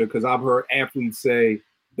pressure? Because I've heard athletes say,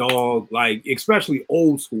 dog, like especially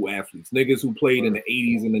old school athletes, niggas who played in the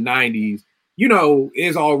 80s and the 90s,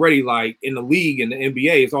 is already like in the league in the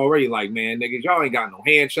NBA, it's already like, man, niggas, y'all ain't got no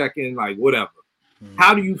hand checking, like whatever.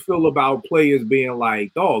 How do you feel about players being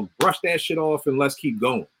like, dog, brush that shit off and let's keep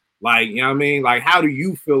going? Like, you know what I mean? Like, how do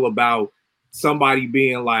you feel about somebody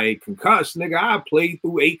being like, concussed? Nigga, I played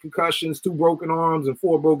through 8 concussions, 2 broken arms, and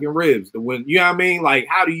 4 broken ribs. You know what I mean? Like,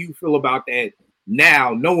 how do you feel about that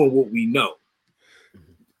now, knowing what we know?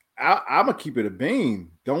 I'm going to keep it a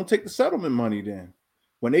bean. Don't take the settlement money then.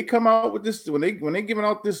 When they come out with this, when they giving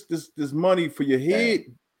out this money for your head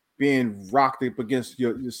being rocked up against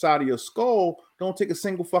your side of your skull, don't take a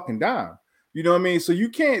single fucking dime. You know what I mean? So you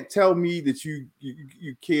can't tell me that you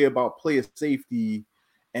care about player safety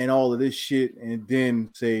and all of this shit, and then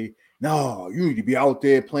say, no, you need to be out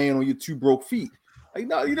there playing on your 2 broke feet. Like,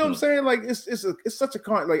 no, you know what I'm saying? Like, it's such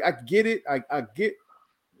a like, I get it. I get,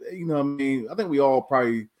 you know what I mean? I think we all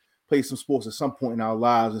probably play some sports at some point in our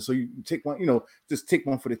lives, and so you take one, just take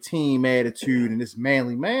one for the team attitude and this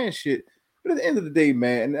manly man shit. But at the end of the day,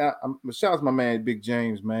 man, and shout out to my man Big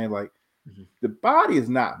James, man. Like, the body is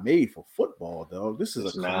not made for football, though. This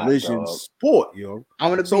is a collision sport, yo.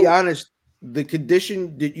 I'm gonna be honest. The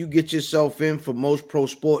condition that you get yourself in for most pro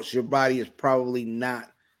sports, your body is probably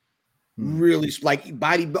not Really, like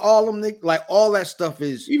body, all them, like all that stuff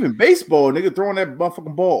is even baseball. Nigga throwing that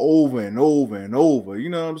motherfucking ball over and over and over. You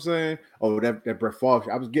know what I'm saying? Oh, that Brett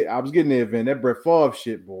Favre. I was getting there, Van. That Brett Favre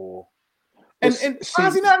shit, boy. And why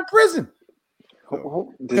is he not in prison?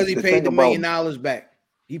 Because he paid the $1 million back.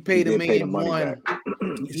 He paid $1 million.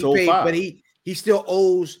 He paid, but he still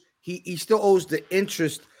owes. He still owes the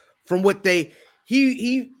interest from what the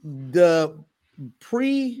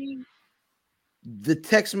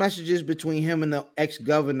text messages between him and the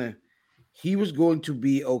ex-governor. He was going to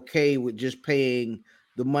be okay with just paying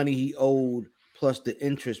the money he owed plus the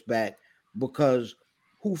interest back, because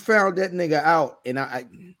who found that nigga out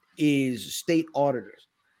is state auditors.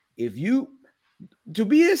 If you to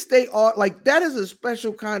be a state audit, like that is a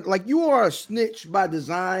special kind, like you are a snitch by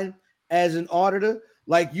design as an auditor.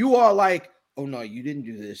 Like you are like, oh no, you didn't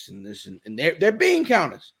do this and this, and they're bean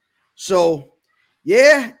counters. So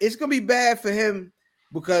yeah, it's gonna be bad for him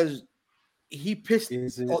because he pissed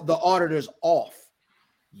the auditors off.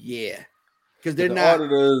 Yeah, because the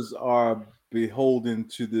auditors are beholden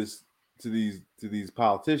to these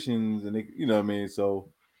politicians, and they, you know what I mean. So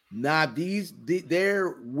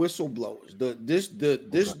they're whistleblowers.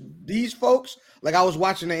 These folks, like I was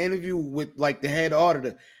watching an interview with like the head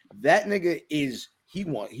auditor. That nigga is he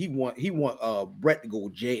want Brett to go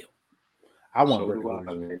to jail. I want Brett to go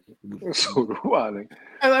to jail. So do I. And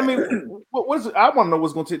I mean, I want to know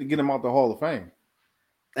what's going to take to get him out the Hall of Fame.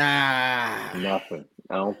 Nothing.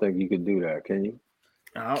 I don't think you could do that. Can you?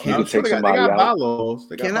 You can take somebody out. Bylaws.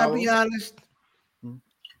 Can I be honest?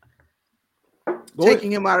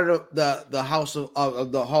 Taking him out of the house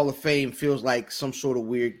of the Hall of Fame feels like some sort of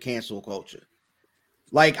weird cancel culture.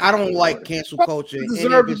 Like I don't like cancel culture.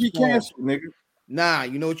 Deserve to be canceled, nigga. Nah,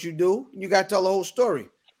 you know what you do? You got to tell the whole story.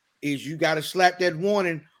 Is you got to slap that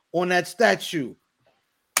warning on that statue.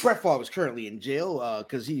 Brett Favre is currently in jail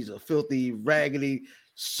because he's a filthy, raggedy,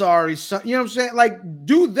 sorry son. You know what I'm saying? Like,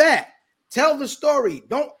 do that. Tell the story.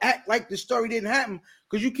 Don't act like the story didn't happen,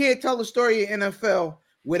 because you can't tell the story in NFL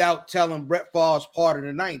without telling Brett Favre's part of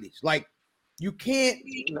the 90s. Like, you can't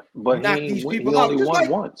knock these people out. He only won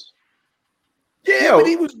once. Yeah, but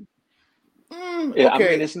he was. Okay. I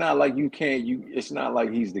mean, it's not like you can't. It's not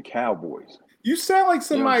like he's the Cowboys. You sound like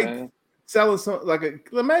somebody selling some.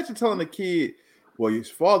 Imagine telling a kid, "Well, his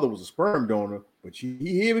father was a sperm donor, but he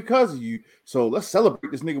here because of you. So let's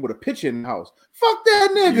celebrate this nigga with a picture in the house." Fuck that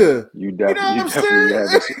nigga. You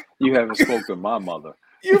definitely you haven't spoken to my mother.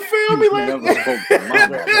 You feel me? Like, you never spoke to my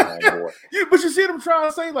mother, but you see what I'm trying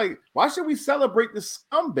to say? Like, why should we celebrate this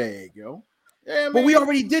scumbag, yo? Yeah, but we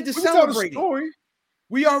already did the celebrating.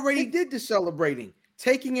 We already did the celebrating.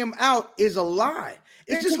 Taking him out is a lie.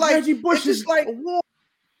 It's just like Reggie Bush. It's just like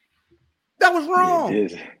that was wrong.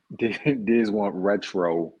 Diz want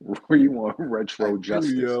retro. We want retro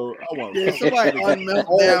justice. Yo, I want somebody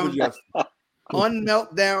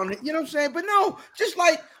unmeltdown. You know what I'm saying? But no, just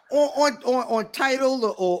like on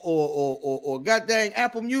Tidal or goddamn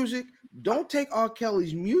Apple Music. Don't take R.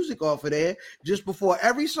 Kelly's music off of there just before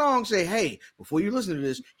every song. Say, hey, before you listen to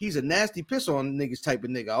this, he's a nasty piss on niggas type of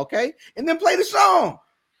nigga, okay? And then play the song.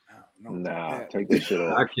 Nah, take this shit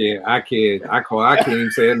off. I can't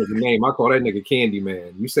even say that nigga name. I call that nigga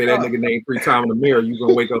Candyman. You say that nigga name 3 times in the mirror, you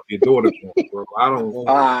gonna wake up your daughter, bro. I don't.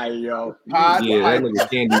 Yo. That nigga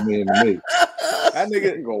Candyman to me. That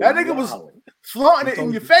nigga was flaunting it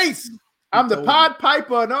in your face. I'm the Pied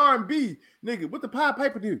Piper and R&B, nigga. What the Pied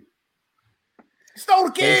Piper do? Stole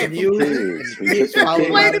the kids. He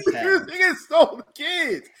stole the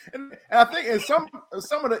kids, and I think in some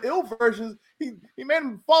of the ill versions, he made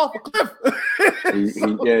him fall off a cliff.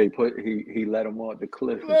 He let him off the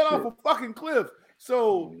cliff. He let off a fucking cliff.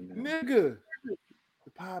 So nigga,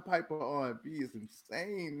 the Pied Piper R&B is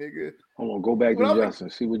insane, nigga. Hold on, go back to Justin.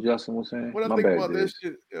 See what Justin was saying. What I think about this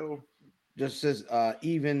shit, yo? Just says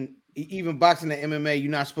even boxing and MMA,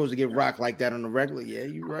 you're not supposed to get rocked like that on the regular. Yeah,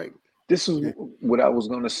 you're right. This is what I was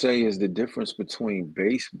going to say is the difference between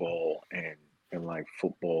baseball and like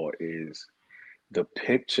football is the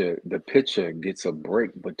pitcher gets a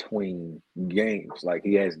break between games. Like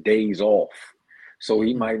he has days off. So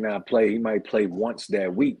he might not play. He might play once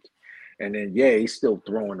that week. And then, he's still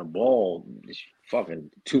throwing the ball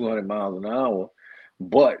fucking 200 miles an hour,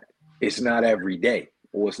 but it's not every day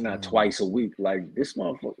or it's not twice a week. Like this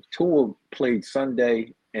motherfucker, Tua played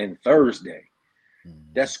Sunday and Thursday.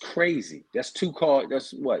 That's crazy. That's 2 car.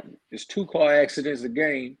 That's what? It's 2 car accidents a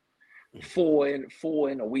game, 4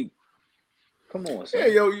 in a week. Come on, son. Yeah,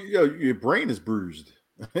 yo, your brain is bruised.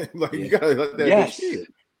 You gotta let that shit.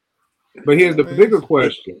 But here's the bigger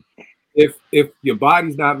question: if your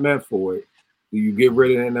body's not meant for it, do you get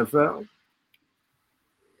rid of the NFL?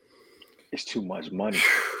 It's too much money.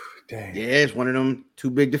 Damn. Yeah, it's one of them too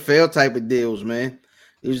big to fail type of deals, man.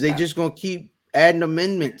 They just gonna keep adding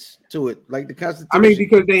amendments to it, like the Constitution. I mean,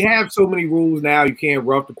 because they have so many rules now. You can't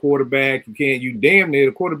rough the quarterback. You damn near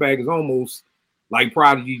the quarterback is almost like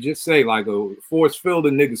Prodigy just say, like a force field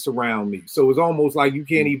of niggas surround me. So it's almost like you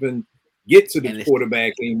can't even get to the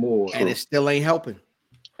quarterback anymore. And it still ain't helping.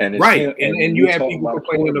 And right. And you have people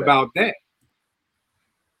complaining about that.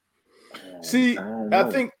 See, I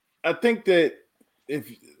think that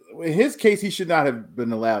if in his case, he should not have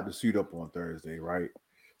been allowed to suit up on Thursday, right?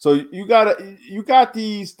 So you got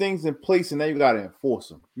these things in place, and now you gotta enforce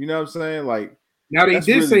them. You know what I'm saying? Like now they did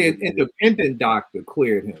really say an independent doctor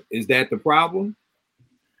cleared him. Is that the problem?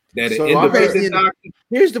 That an independent doctor?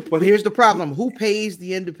 Here's the problem. Who pays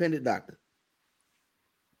the independent doctor?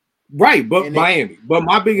 Right, but Miami. But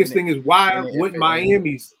my biggest thing is why would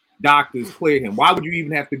Miami's doctors clear him? Why would you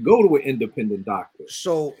even have to go to an independent doctor?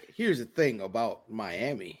 So here's the thing about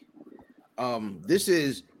Miami. This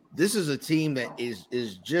is a team that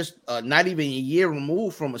is just not even a year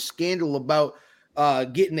removed from a scandal about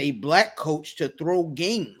getting a black coach to throw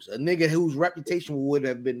games, a nigga whose reputation would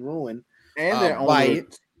have been ruined. And their owner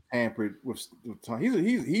tampered with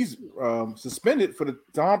he's suspended for the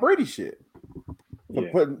Tom Brady shit.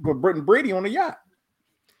 For putting Brady on the yacht.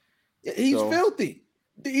 He's filthy.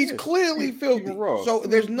 He's clearly filthy. So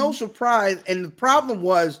there's no surprise. And the problem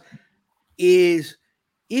is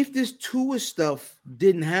if this Tua stuff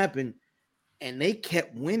didn't happen and they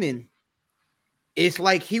kept winning, it's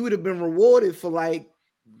like he would have been rewarded for like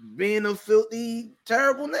being a filthy,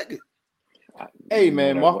 terrible nigga. Hey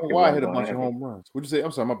man, Mark McGwire hit a bunch of home runs. What'd you say?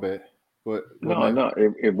 I'm sorry, my bad. But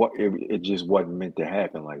it just wasn't meant to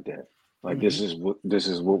happen like that. Like this is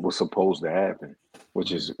what was supposed to happen,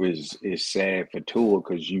 which is sad for Tua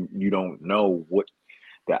because you don't know what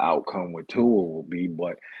the outcome with Tua will be,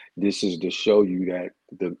 but this is to show you that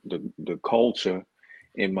the culture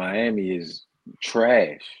in Miami is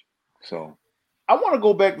trash. So I want to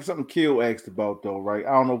go back to something Kill asked about though, right?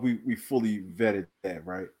 I don't know if we fully vetted that,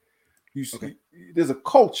 right? There's a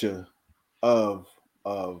culture of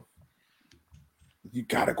you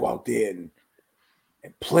gotta go out there and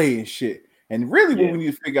play and shit. And really what we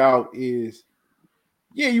need to figure out is,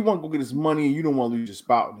 you want to go get this money and you don't want to lose your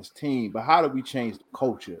spot on this team, but how do we change the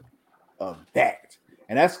culture of that?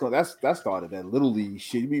 And that started that little league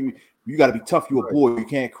shit. You got to be tough. You're a boy. You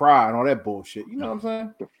can't cry and all that bullshit. You know what I'm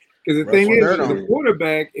saying? Because the thing is, the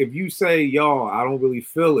quarterback, if you say, y'all, I don't really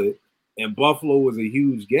feel it, and Buffalo was a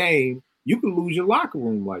huge game, you could lose your locker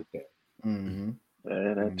room like that. Mm-hmm.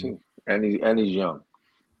 Yeah, that too. And he's young.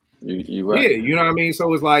 You right. Yeah, you know what I mean?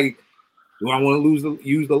 So it's like, do I want to lose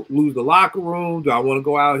the locker room? Do I want to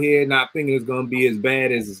go out here not thinking it's going to be as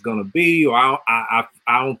bad as it's going to be? Or I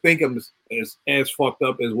don't think I'm as fucked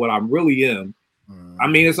up as what I really am. I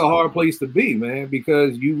mean, it's a hard place to be, man,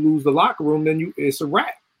 because you lose the locker room, then it's a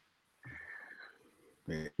wrap.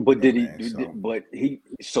 But he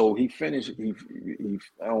finished. He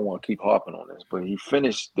I don't want to keep harping on this, but he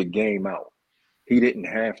finished the game out. He didn't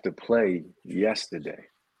have to play yesterday.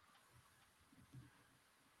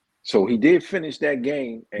 So he did finish that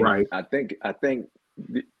game, and right. I think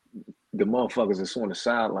the motherfuckers that's on the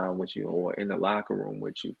sideline with you or in the locker room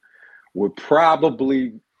with you would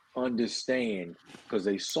probably understand because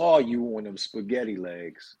they saw you on them spaghetti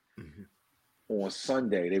legs on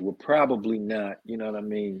Sunday. They would probably not, you know what I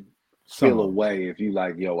mean, feel away if you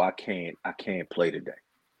like, yo, I can't play today.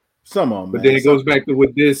 Some of them, but then it goes back to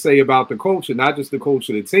what this say about the culture, not just the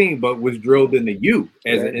culture of the team, but what's drilled into you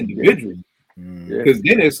as an individual. Because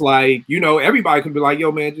then it's like, everybody can be like,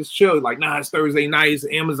 yo, man, just chill. Like, nah, it's Thursday night, it's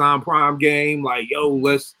Amazon Prime game. Like, yo,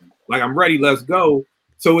 I'm ready, let's go.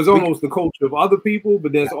 So it's almost the culture of other people,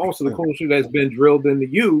 but there's also the culture that's been drilled into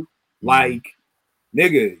you. Like,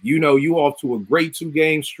 nigga, you off to a great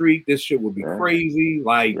 2-game streak. This shit would be crazy.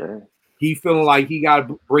 Like, he feeling like he got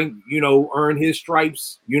to earn his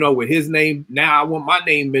stripes, with his name. Now I want my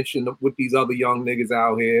name mentioned with these other young niggas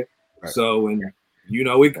out here. Right. So, and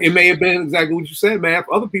it may have been exactly what you said, man.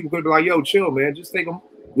 Other people could be like, yo, chill, man. Just take a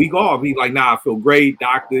week off. He's like, nah, I feel great.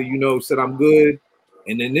 Doctor, said I'm good.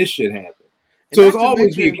 And then this shit happened. So it's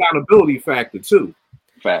always the accountability factor, too.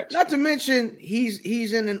 Facts. Not to mention,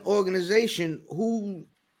 he's in an organization who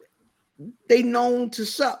they known to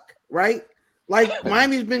suck, right? Like,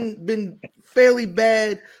 Miami's been fairly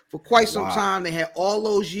bad for quite some time. They had all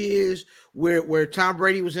those years where Tom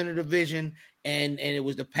Brady was in the division and it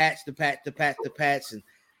was the Pats. And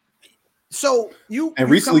so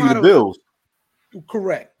recently the Bills.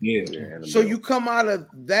 Correct. Yeah. So you come out of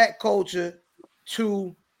that culture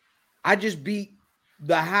to, I just beat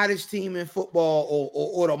the hottest team in football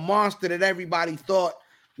or the monster that everybody thought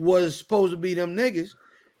was supposed to be them niggas,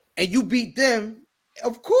 and you beat them,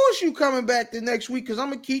 of course you coming back the next week because I'm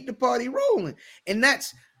going to keep the party rolling. And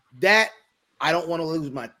that's that. I don't want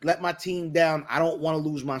to let my team down. I don't want to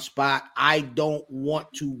lose my spot. I don't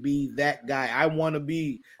want to be that guy. I want to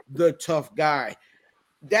be the tough guy.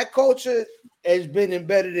 That culture has been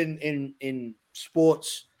embedded in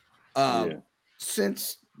sports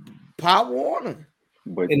since Pop Warner.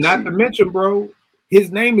 And not to mention, bro,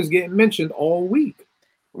 his name is getting mentioned all week.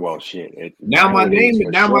 Well, shit. My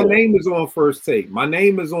name is on First Take. My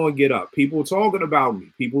name is on Get Up. People talking about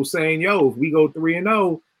me. People saying, yo, if we go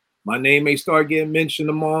 3-0, my name may start getting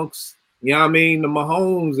mentioned amongst, you know what I mean, the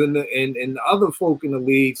Mahomes and the other folk in the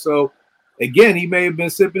league. So again, he may have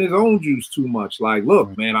been sipping his own juice too much. Like,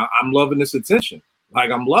 look, man, I'm loving this attention.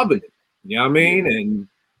 Like, I'm loving it. You know what I mean? And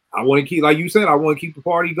I want to keep, like you said, I want to keep the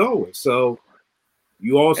party going. So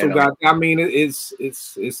you also got, I mean, it's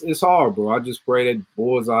hard, bro. I just pray that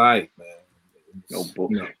boys all right, man. No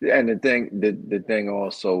bull. And the thing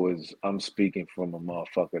also is, I'm speaking from a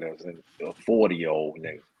motherfucker that's a 40-year-old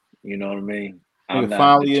nigga. You know what I mean? I'm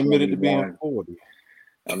finally admitted to being 40.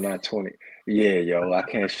 I'm not 20. Yeah, yo, I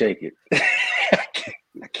can't shake it. I can't.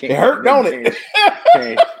 It hurt, don't it?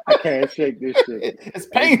 I can't shake this shit. It's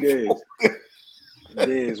painful. It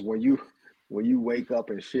is when you wake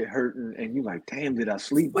up and shit hurting and you like, damn, did I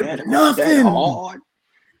sleep that hard?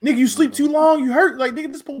 Nigga, you sleep too long, you hurt. Like, nigga,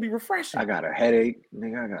 this supposed to be refreshing. I got a headache.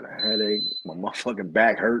 Nigga, I got a headache. My motherfucking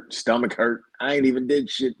back hurt, stomach hurt. I ain't even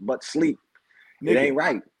did shit but sleep. Nigga, it ain't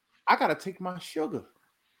right. I gotta take my sugar.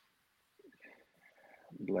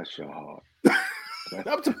 Bless your heart.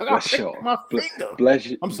 Bless your my finger. Bless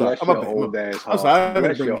your old ass heart. I'm sorry.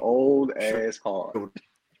 Bless your old ass heart.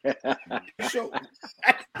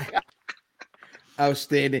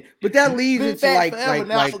 Outstanding. But that leads into like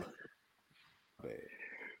uh-oh.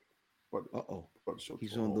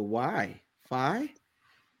 He's on the Wi-Fi.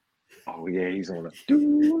 Oh yeah, he's on the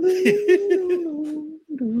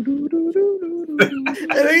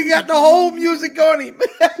and he got the whole music on him.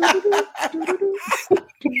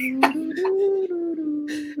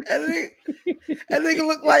 and nigga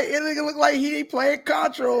look like he ain't playing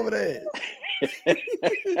Contra over there.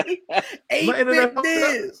 8-bit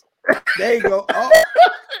this. There you go. Oh.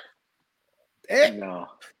 No.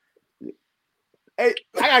 Hey,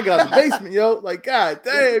 I gotta get out the basement, yo. Like, god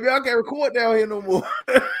damn, yo, I can't record down here no more.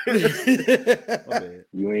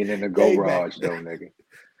 You ain't in the garage though, nigga.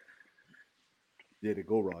 Yeah, the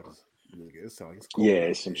garage is it's cool. Yeah,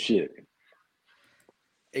 it's some shit.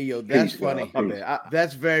 Hey, yo, that's funny.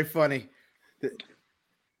 That's very funny.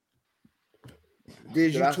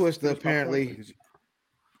 Did you Twister apparently?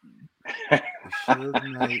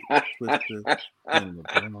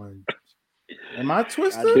 Am I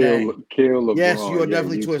Twister? Kill LeBron. Yes, you are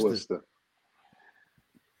definitely Twister.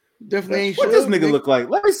 Definitely ain't what this nigga look like.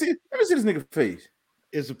 Let me see this nigga face.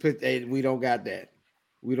 It's a pit. Hey, we don't got that.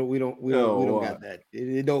 We don't got that.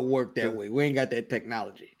 It don't work that way. We ain't got that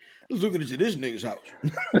technology. Let's look at this nigga's house.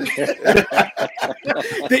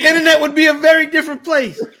 The internet would be a very different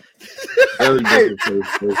place. Very different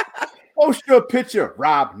place. Post your picture,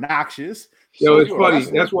 Rob Noxious. Yo, it's funny.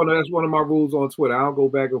 That's one of my rules on Twitter. I don't go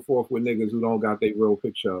back and forth with niggas who don't got their real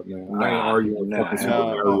picture up, man. I ain't arguing fucking Super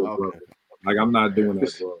Mario, bro. Like, I'm not doing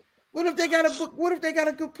that, bro. What if they got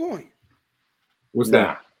a good point? What's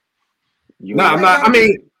that? I'm not. I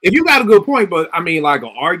mean, if you got a good point, but I mean, like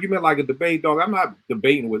an argument, like a debate, dog. I'm not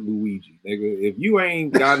debating with Luigi, nigga. If you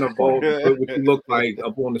ain't got enough balls to put what you look like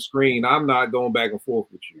up on the screen, I'm not going back and forth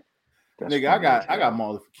with you. Nigga, I got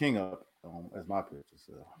Martin Luther King up as my picture.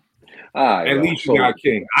 So. At least you got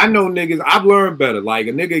King. I know niggas. I've learned better. Like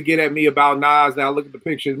a nigga get at me about Nas. Now look at the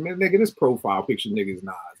pictures, man. Nigga, this profile picture, nigga is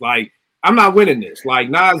Nas. Like I'm not winning this.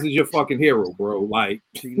 Like Nas is your fucking hero, bro. Like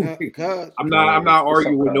I'm not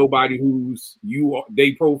arguing with nobody whose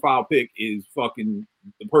they profile pic is fucking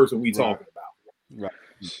the person we talking about. Right.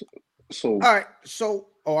 So all right. So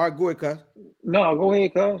all right, go ahead, cuz. No, go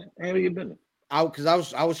ahead, cuz. Handle your business. I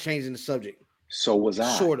was changing the subject. So was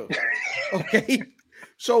I. Sort of. Okay.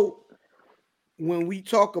 So when we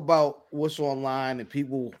talk about what's online and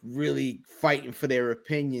people really fighting for their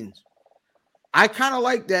opinions, I kind of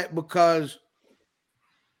like that because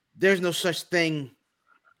there's no such thing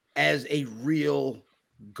as a real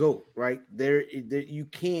GOAT, right? There you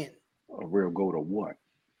can't. A real GOAT of what?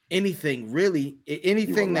 Anything, really.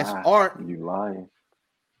 Anything that's art. You lying.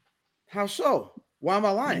 How so? Why am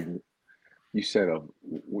I lying? You said of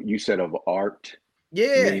art.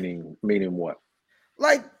 Yeah. Meaning what?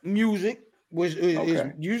 Like music is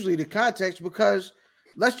usually the context because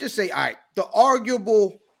let's just say, all right, the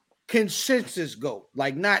arguable consensus GOAT,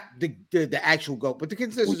 like not the actual GOAT, but the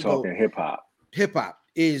consensus We're talking hip hop. Hip hop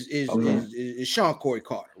is Sean Corey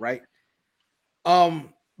Carter, right?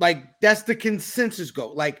 Like that's the consensus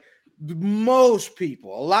GOAT. Like most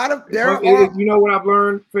people, a lot of you know what I've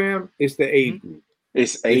learned, fam? It's the age group.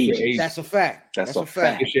 It's age. That's a fact. That's a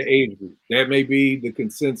fact. It's your age group. That may be the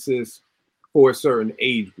consensus for a certain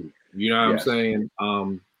age group. You know what I'm saying?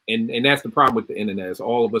 And that's the problem with the internet. It's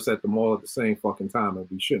all of us at the mall at the same fucking time, and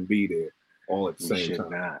we shouldn't be there all at the same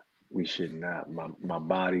time. We should not. My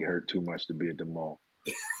body hurt too much to be at the mall.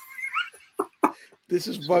 This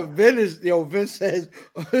is what Vin is. Vin says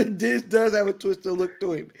this does have a twisted look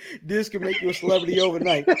to him. This can make you a celebrity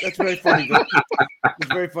overnight. That's very funny, Vin. It's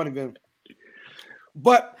very funny, Vin.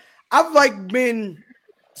 But I've been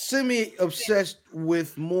semi-obsessed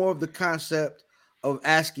with more of the concept of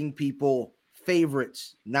asking people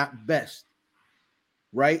favorites, not best,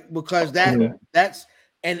 right? Because that's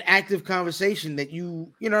an active conversation that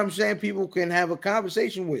you know what I'm saying, people can have a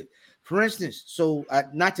conversation with. For instance, so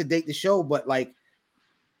not to date the show, but like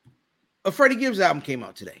a Freddie Gibbs album came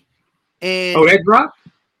out today, and that dropped,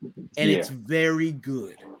 and it's very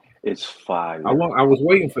good. It's fire. I was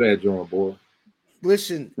waiting for that joint, boy.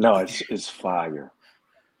 Listen, no, it's fire.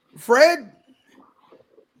 Fred,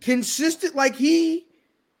 consistent like he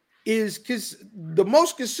is, because the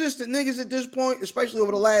most consistent niggas at this point, especially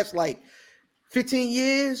over the last 15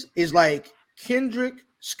 years, is like Kendrick,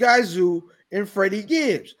 Skyzoo, and Freddie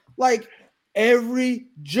Gibbs. Like every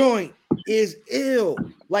joint is ill,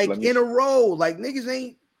 in a row. Like niggas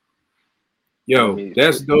ain't. Yo,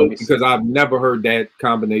 that's dope because I've never heard that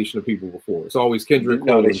combination of people before. It's always Kendrick.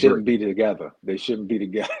 No, they shouldn't be together. They shouldn't be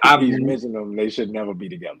together. He's missing them. They should never be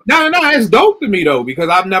together. No, it's dope to me though because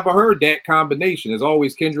I've never heard that combination. It's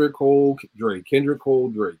always Kendrick Cole, Drake, Kendrick Cole,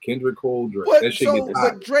 Drake, Kendrick Cole, Drake.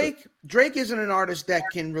 But Drake isn't an artist that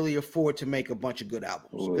can really afford to make a bunch of good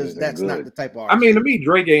albums because that's not the type of artist. I mean, to me,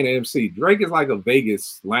 Drake ain't an MC. Drake is like a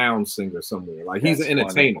Vegas lounge singer somewhere. Like he's an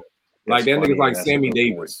entertainer. Like that nigga's like Sammy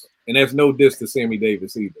Davis. And there's no diss to Sammy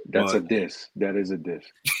Davis either. That's a diss. That is a diss.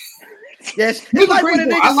 Yes, it's like when a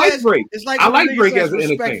nigga I like says, Drake. It's like I like Drake as an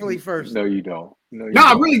respectfully entertainer. First. No, you don't. No,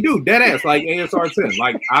 I really do. Dead ass, like ASR 10.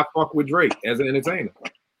 Like I fuck with Drake as an entertainer.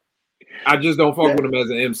 I just don't fuck with him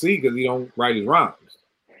as an MC because he don't write his rhymes.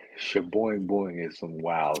 Shaboing boing is some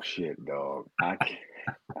wild shit, dog. I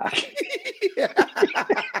can't.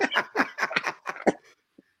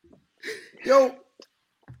 Yo.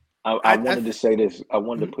 I wanted to say this. I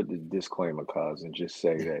wanted to put the disclaimer, cuz, and just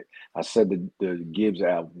say that I said the Gibbs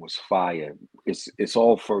album was fire. It's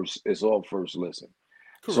all first listen.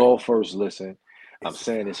 Correct. It's all first listen. I'm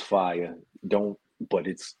saying it's fire. But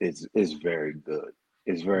it's very good.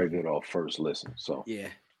 It's very good off first listen. So yeah,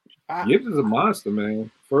 Gibbs is a monster,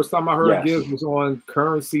 man. First time I heard Gibbs was on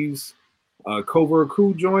Currency's Covert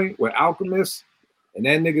Coup joint with Alchemist. And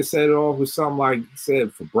that nigga said it off with something like,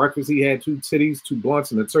 said for breakfast he had 2 titties, 2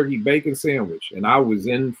 blunts, and a turkey bacon sandwich. And I was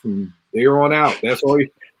in from there on out. That's all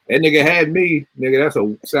that nigga had me. Nigga,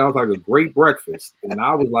 sounds like a great breakfast. And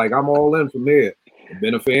I was like, I'm all in from there. I've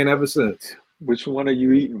been a fan ever since. Which one are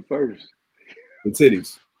you eating first? The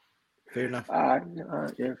titties. Fair enough.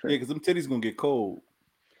 Yeah, because them titties gonna get cold.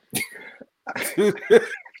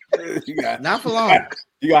 Not for long.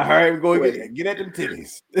 You got to hurry and go get at them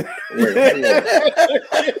titties.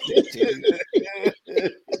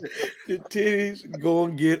 The titties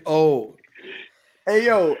gonna get old. Hey,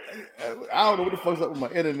 yo, I don't know what the fuck's up with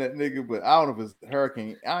my internet, nigga, but I don't know if it's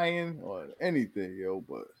Hurricane Ian or anything, yo,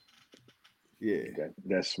 but yeah.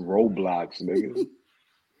 That's Roblox, nigga.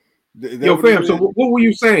 Yo, fam, so what were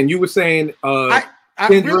you saying? You were saying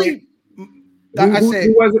Kendrick. I said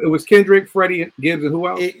who was it? It was Kendrick, Freddie Gibbs, and who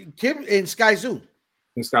else? Kim and Skyzoo.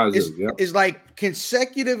 And Skyzoo, yeah. It's like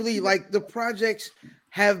consecutively, like the projects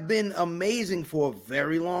have been amazing for a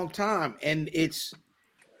very long time, and it's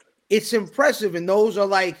impressive. And those are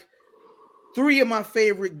like 3 of my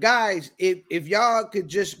favorite guys. If y'all could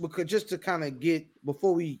just to kind of get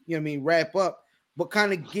before we wrap up, but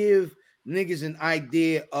kind of give niggas an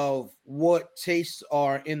idea of what tastes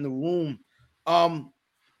are in the room.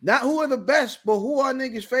 Not who are the best, but who are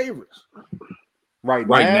niggas' favorites? Right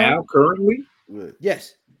now, currently?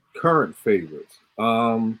 Yes. Current favorites.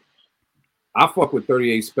 I fuck with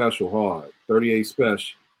 38 Special hard. 38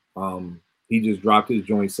 Special. He just dropped his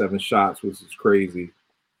joint 7 shots, which is crazy.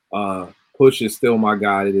 Push is still my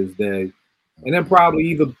guy to this day. And then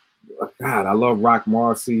probably I love Rock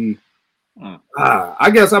Marcy. I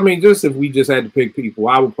guess, just if we just had to pick people,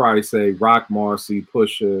 I would probably say Rock Marcy,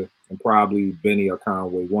 Pusha, and probably Benny or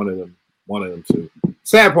Conway, one of them One of them two.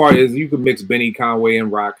 Sad part is you can mix Benny Conway and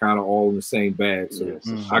Rock kind of all in the same bag. So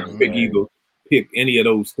I can pick any of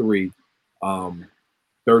those three.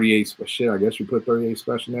 38 shit. I guess you put 38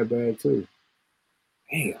 Special in that bag too.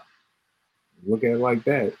 Damn. Look at it like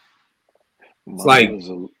that. It's like,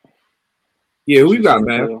 yeah, who you got,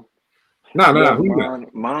 man? No. Who you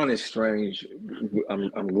got? Mine is strange.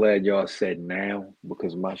 I'm glad y'all said now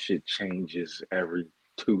because my shit changes every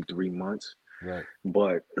 2-3 months. Right.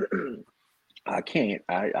 But I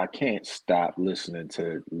can't stop listening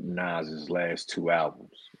to Nas's last 2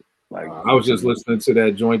 albums. Like I was just listening to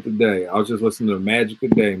that joint today. I was just listening to Magic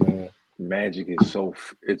today, man. Magic is so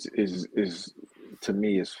it's to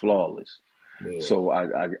me it's flawless. Yeah. So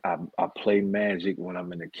I play Magic when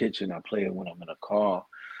I'm in the kitchen. I play it when I'm in a car.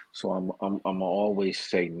 So I'm always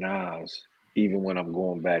say Nas, even when I'm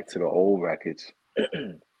going back to the old records.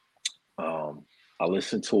 I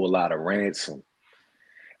listen to a lot of Ransom.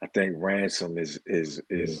 I think Ransom is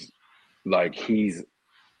like he's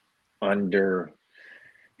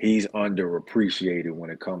underappreciated when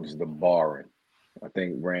it comes to barring. I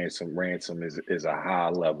think Ransom is a high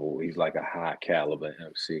level. He's like a high caliber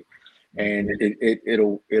MC, and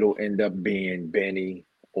it'll end up being Benny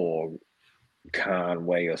or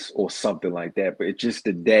Conway or something like that. But it's just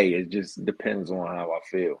the day. It just depends on how I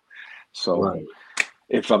feel. So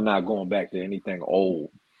if I'm not going back to anything old,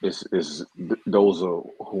 those are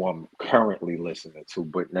who I'm currently listening to.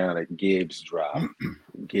 But now that Gibbs dropped,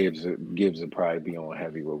 Gibbs will probably be on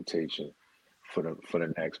heavy rotation for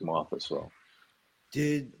the next month or so.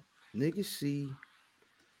 Did niggas see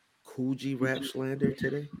Kool G rap slander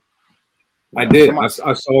today? I did.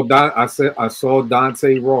 I saw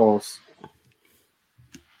Dante Ross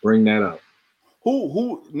bring that up.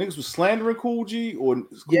 Who niggas was slandering Kool G or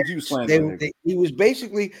Kool G was slandering? He was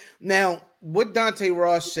basically now what Dante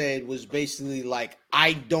Ross said was basically like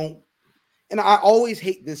I don't, and I always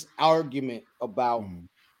hate this argument about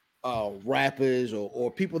rappers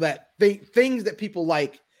or people that things that people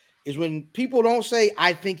like is when people don't say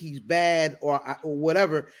I think he's bad or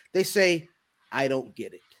whatever, they say I don't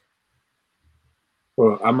get it.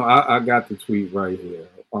 Well, I got the tweet right here.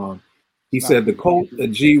 He said the cult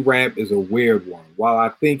of G-Rap is a weird one. While I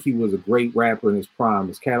think he was a great rapper in his prime,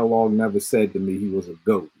 his catalog never said to me he was a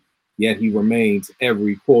GOAT. Yet he remains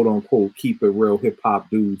every quote-unquote keep it real hip-hop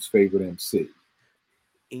dude's favorite MC.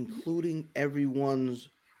 Including everyone's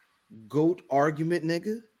GOAT argument,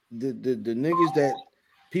 nigga? The niggas that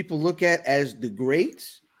people look at as the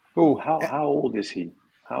greats? Oh, how old is he?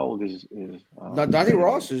 How old is Dante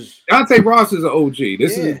Ross is an OG.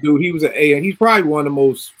 This is a dude. He was an A. He's probably one of the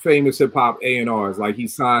most famous hip hop A&Rs. Like he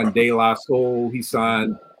signed De La Soul. He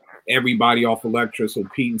signed everybody off Elektra. So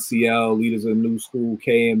Pete and CL, Leaders of the New School,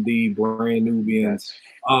 KMD, Brand Nubians.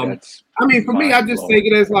 I mean, for me, I just take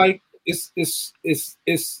it as like it's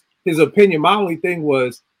his opinion. My only thing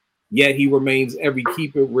was, yet he remains every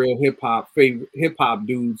keep it real hip hop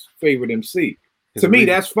dude's favorite MC. To me,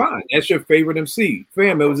 that's fine. That's your favorite MC.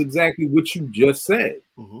 Fam, it was exactly what you just said.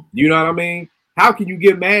 Mm-hmm. You know what I mean? How can you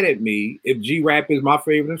get mad at me if G-Rap is my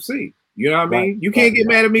favorite MC? You know what I mean? You can't get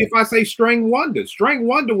mad at me if I say String Wonder. String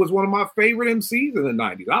Wonder was one of my favorite MCs in the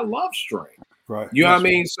 90s. I love String. Right. You know what I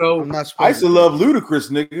mean? So I used to love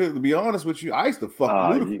Ludacris, nigga. To be honest with you, I used to fuck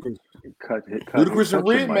Ludacris. Ludacris and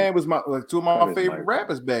Redman was two of my favorite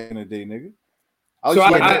rappers back in the day, nigga. I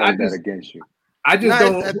that against you. I just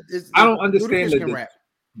I don't understand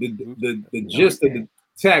the gist of the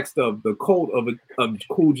text of the cult of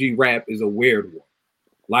Kool G rap is a weird one.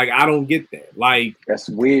 Like I don't get that. Like that's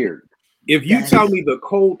weird. If you tell me the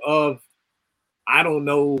cult of, I don't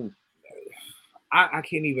know, I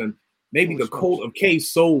can't even. Maybe the cult of K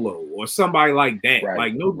Solo or somebody like that. Right,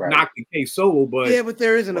 like knock to K Solo, but but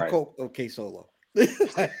there isn't a cult of K Solo.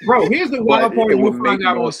 Bro, here's the wild part you'll find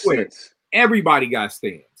out on Twitter. Everybody got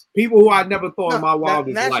stands. People who I never thought in my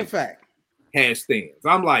wildest life had stands.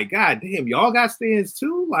 I'm like, God damn, y'all got stands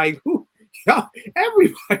too? Like who? Y'all,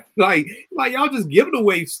 everybody, like y'all just giving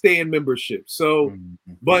away stand membership. So,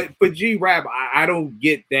 but for G-Rap, I don't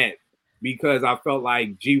get that because I felt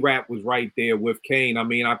like G-Rap was right there with Kane. I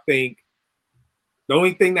mean, I think the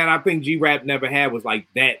only thing that I think G-Rap never had was like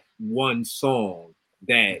that one song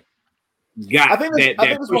that got I think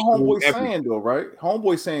that's what Homeboy's saying though, right?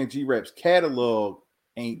 Homeboy's saying G-Rap's catalog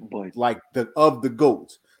ain't like the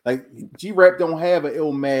GOATs. Like G-Rap don't have an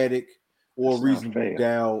Illmatic or Reasonable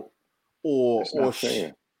Doubt or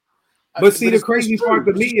shit. But see, the crazy part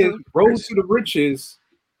to me is Road to the Riches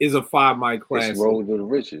is a 5 mic classic. Road to the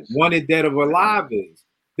Riches. Wanted Dead or Alive is.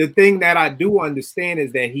 The thing that I do understand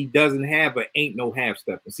is that he doesn't have a Ain't No Half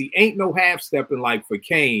Stepping. See, Ain't No Half Stepping like for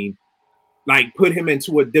Kane like put him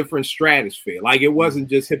into a different stratosphere. Like it wasn't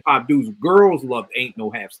just hip hop dudes. Girls loved Ain't No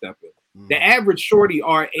Half Steppin'. The average shorty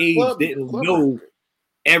our age didn't know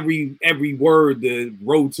every word, the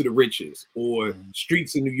Road to the Riches or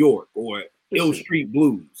Streets of New York or Ill Street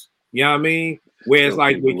Blues. You know what I mean? Whereas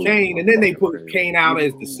like with Kane, and then they put Kane out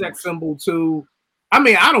as the sex symbol too. I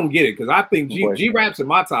mean, I don't get it because I think G-Rap's in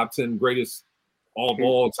my top 10 greatest of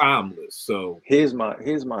all time list. So here's my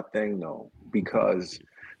thing though, because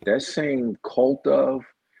that same cult of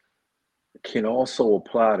can also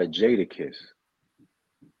apply to Jadakiss.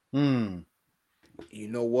 You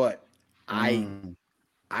know what?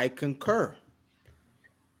 I concur.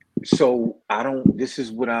 So this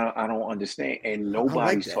is what I don't understand. And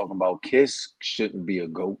nobody's talking about Kiss shouldn't be a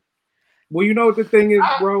GOAT. Well, you know what the thing is,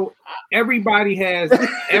 bro? Everybody has both of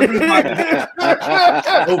them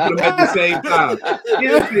at the same time.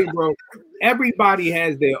 Here's the thing, bro. Everybody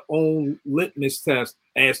has their own litmus test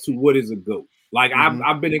as to what is a GOAT. Like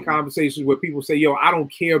I've been in conversations where people say, yo, I don't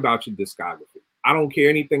care about your discography. I don't care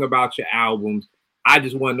anything about your albums. I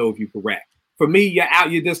just want to know if you can rap. For me, your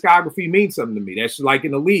discography means something to me. That's like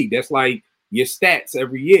in the league. That's like your stats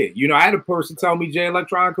every year. You know, I had a person tell me Jay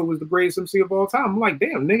Electronica was the greatest MC of all time. I'm like,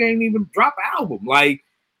 damn, nigga ain't even drop an album. Like,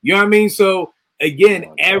 you know what I mean? So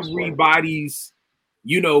again, everybody's,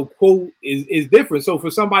 quote is different. So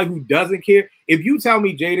for somebody who doesn't care, if you tell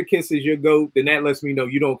me Jadakiss is your GOAT, then that lets me know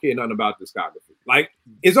you don't care nothing about discography. Like,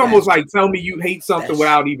 it's almost like tell me you hate something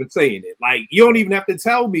without even saying it. Like, you don't even have to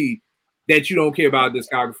tell me that you don't care about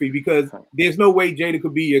discography because there's no way Jada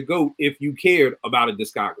could be your GOAT if you cared about a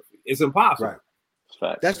discography. It's impossible.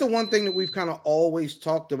 Right. That's the one thing that we've kind of always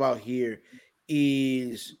talked about here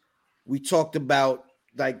is we talked about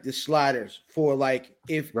like the sliders for like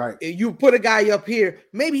if you put a guy up here,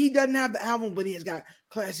 maybe he doesn't have the album, but he has got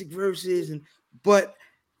classic verses but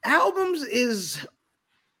albums is,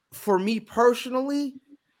 for me personally,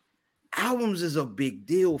 albums is a big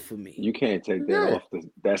deal for me. You can't take that off.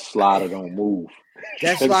 That slider don't move.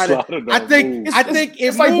 That slider I think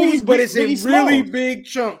it moves, but it's in really big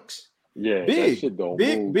chunks. Yeah, big. That shit don't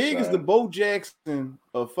move. Big is the Bo Jackson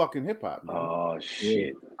of fucking hip hop. Oh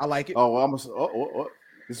shit, I like it. Oh,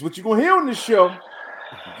 this is what you're gonna hear on this show.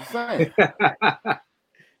 Just saying.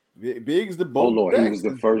 Big is the Bo. Oh Lord, he was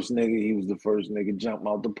the first nigga jumping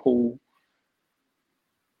out the pool.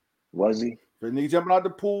 Was he? First nigga jumping out the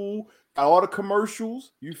pool. Got all the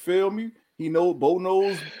commercials. You feel me? Bo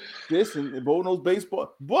knows this and Bo knows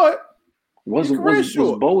baseball. But was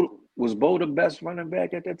Bo the best running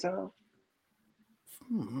back at that time?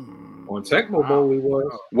 On Tecmo Bowl he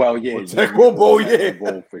was. Well, yeah, on Tecmo Bowl,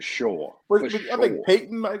 Bowl for sure. I think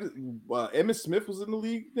Peyton, Emmitt Smith was in the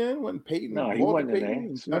league then. Wasn't Peyton? No, he wasn't in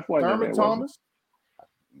there. Smith wasn't in there. Thomas.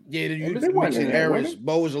 Yeah, you mentioned errors.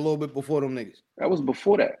 Bo was a little bit before them niggas. That was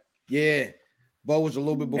before that. Yeah, Bo was a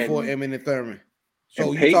little bit before Emmitt and Thurman.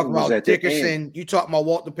 So you talk about Dickerson. You talk about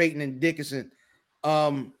Walter Payton and Dickerson.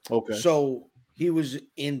 Okay. So he was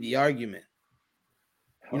in the argument.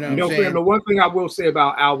 You know what I'm saying? The one thing I will say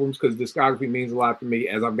about albums, because discography means a lot to me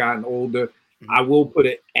as I've gotten older, I will put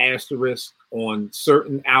an asterisk on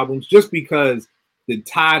certain albums just because the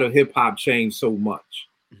tide of hip hop changed so much.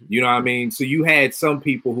 You know what I mean? So you had some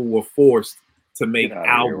people who were forced to make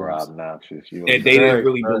albums that they didn't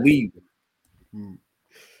really believe in.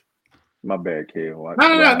 My bad, kid. No.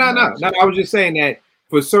 I was just saying that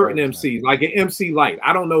for certain MCs, like an MC Light,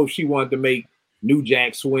 I don't know if she wanted to make New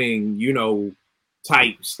Jack Swing,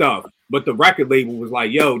 type stuff, but the record label was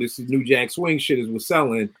like, yo, this is New Jack Swing shit is what's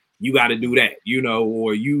selling, you got to do that,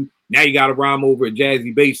 or you got to rhyme over a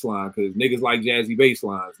jazzy bass line because niggas like jazzy bass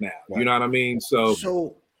lines now. You know what I mean?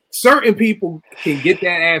 So certain people can get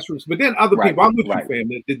that asterisk, but then other people, I'm with you, fam.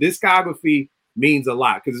 The discography means a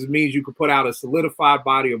lot because it means you can put out a solidified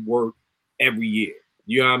body of work every year.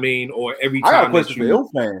 You know what I mean? Or every time. I got a question for Ill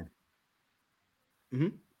fan.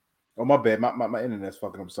 Oh, my bad. My internet's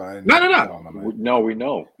fucking. I'm sorry. No, we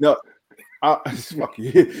know. No, fuck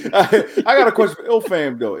you. I got a question for Ill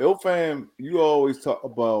fam though. Ill fam, you always talk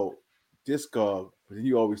about discog, but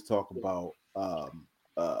you always talk about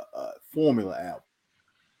formula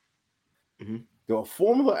album. The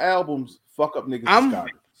formula albums fuck up niggas' discographies.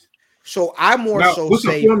 So I more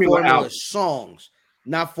say formula songs,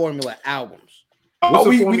 not formula albums.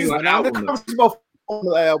 We about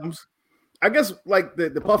formula albums. I guess like the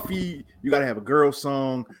Buffy, you gotta have a girl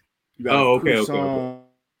song. You got okay.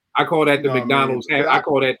 I call that the McDonald's. I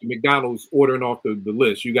call that the McDonald's ordering off the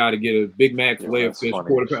list. You got to get a Big Mac, filet of fish,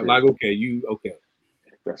 quarter pound. Like okay.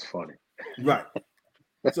 That's funny, right?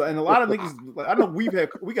 So and a lot of niggas, like, I know we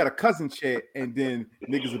got a cousin chat, and then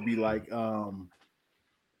niggas would be like,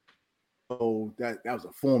 oh, that was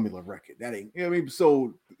a formula record. That ain't, you know what I mean?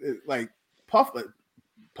 So like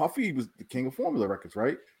Puffy was the king of formula records,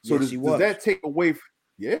 right? So yes, does that take away?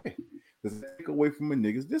 Does that take away from a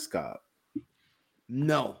nigga's discog?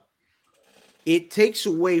 No, it takes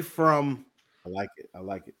away from. I like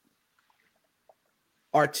it.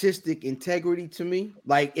 Artistic integrity to me.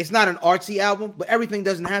 Like, it's not an artsy album, but everything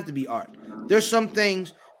doesn't have to be art. There's some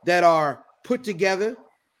things that are put together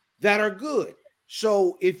that are good.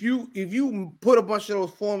 So if you put a bunch of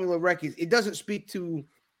those formula records, it doesn't speak to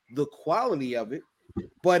the quality of it,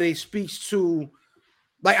 but it speaks to,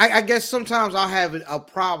 like, I guess sometimes I'll have a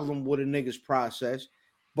problem with a nigga's process,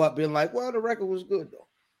 but being like, well, the record was good though.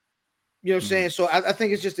 You know what I'm saying? So I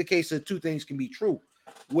think it's just a case of two things can be true,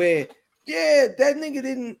 where yeah, that nigga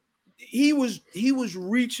didn't. He was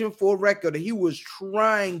reaching for a record. He was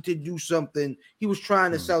trying to do something. He was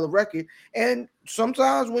trying to sell a record. And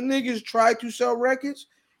sometimes when niggas try to sell records,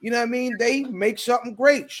 you know what I mean, they make something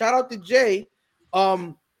great. Shout out to Jay.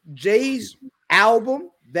 Jay's album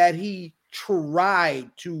that he tried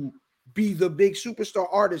to be the big superstar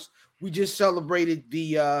artist. We just celebrated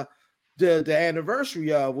the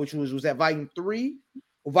anniversary of, which was that volume 3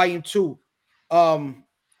 or volume 2.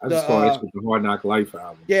 I just call it the Hard Knock Life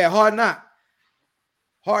album. Yeah, Hard Knock.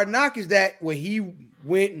 Hard Knock is that where he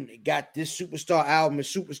went and got this superstar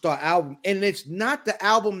album, and it's not the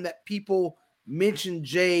album that people mention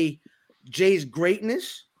Jay's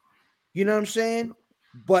greatness. You know what I'm saying?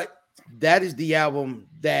 But that is the album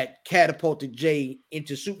that catapulted Jay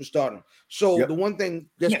into superstardom. So the one thing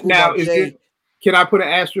that's cool now, about Jay, can I put an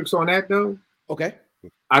asterisk on that though? Okay.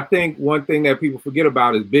 I think one thing that people forget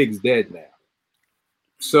about is Big's dead now.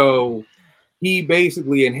 So he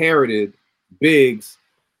basically inherited Big's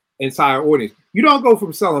entire audience. You don't go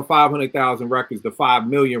from selling 500,000 records to 5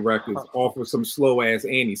 million records off of some slow ass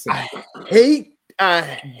Annie song. I hate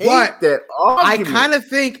that argument. I kind of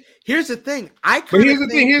think. Here's the thing. Here's the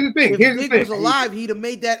thing. If Big was alive, he'd have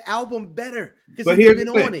made that album better because he'd been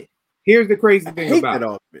on it. Here's the crazy thing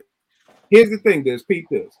about it. Here's the thing. Peep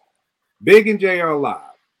this. Big and Jay are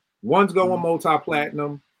alive. One's going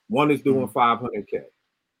multi-platinum. One is doing 500K.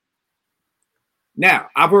 Now,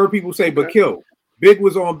 I've heard people say, but Kill, Big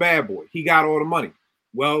was on Bad Boy. He got all the money.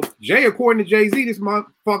 Well, Jay, according to Jay-Z, this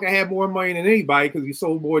motherfucker had more money than anybody because he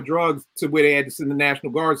sold more drugs to where they had to send the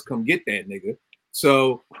National Guards to come get that nigga.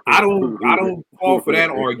 So I don't fall for that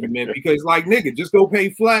argument because, like, nigga, just go pay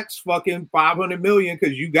Flex fucking 500 million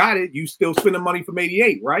because you got it. You still spending money from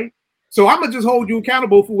 88, right? So I'm gonna just hold you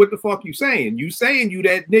accountable for what the fuck you saying. You saying you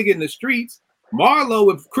that nigga in the streets.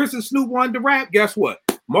 Marlo, if Chris and Snoop wanted to rap, guess what?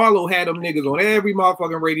 Marlo had them niggas on every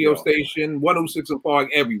motherfucking radio station, 106 and Park,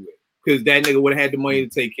 everywhere, because that nigga would have had the money to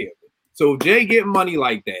take care of it. So if Jay getting money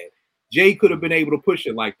like that, Jay could have been able to push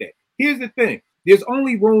it like that. Here's the thing: there's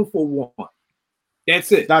only room for one.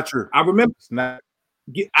 That's it. Not true. I remember. It's not.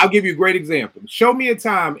 I'll give you a great example. Show me a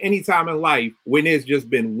time, any time in life, when there's just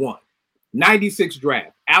been one. 96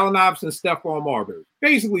 draft. Allen Iverson, Stephon Marbury.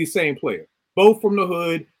 Basically the same player. Both from the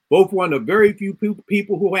hood. Both one of very few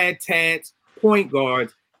people who had tats, point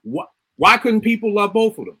guards. Why couldn't people love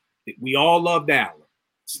both of them? We all loved Allen.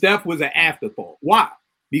 Steph was an afterthought. Why?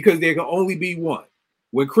 Because there could only be one.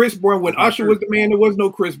 When Usher was the man, there was no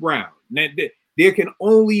Chris Brown. There can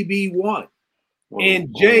only be one.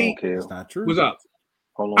 And Jay, that's not true. What's up?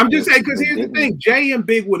 I'm just saying, because here's the thing: Jay and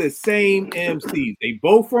Big were the same MCs. They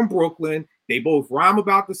both from Brooklyn. They both rhyme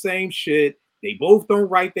about the same shit. They both don't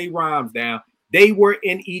write their rhymes down. They were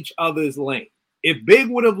in each other's lane. If Big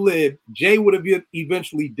would have lived, Jay would have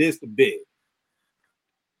eventually dissed Big.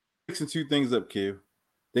 Mixing two things up, Kev.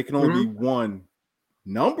 They can only be one,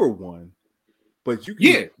 number one, but you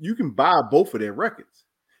can buy both of their records.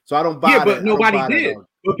 So I don't buy. Yeah, but nobody did.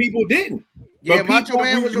 But people didn't. Yeah, Macho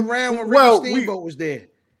Man was around when Ricky Steamboat was there.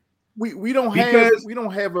 We don't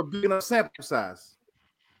have a big enough sample size.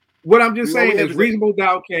 What I'm just saying is, Reasonable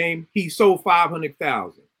Doubt came, he sold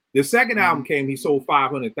 500,000. The second album came, he sold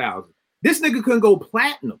 500,000. This nigga couldn't go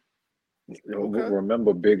platinum.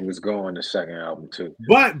 Remember, Big was going the second album too.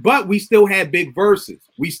 But we still had big verses.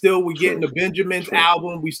 We still were getting the Benjamin's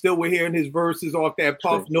album. We still were hearing his verses off that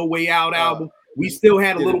Puff No Way Out album. We still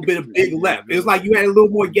had a little bit of Big left. It's like you had a little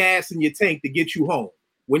more gas in your tank to get you home.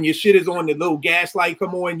 When your shit is on, the little gas light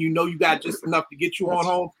come on, you know you got just enough to get you on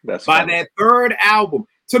home. By that third album,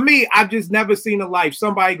 to me, I've just never seen in life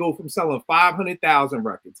somebody go from selling 500,000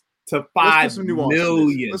 records to 5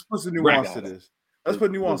 million. Let's put some nuance to this. Let's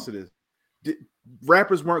put nuance to this.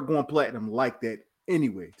 Rappers weren't going platinum like that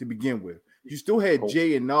anyway to begin with. You still had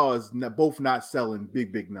Jay and Nas both not selling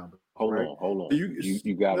big numbers. Hold on.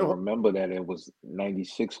 You got to remember that it was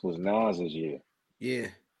 96 was Nas's year. Yeah.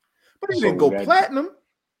 But he didn't go platinum.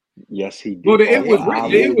 Yes, he did. Well, it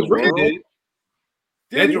was written.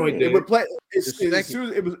 That joint did. It went platinum. As soon as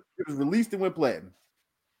it was released, it went platinum.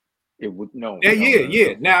 It would no.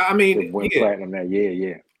 Yeah. Now, I mean, it went platinum that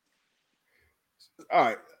year. All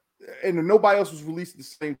right, and nobody else was released at the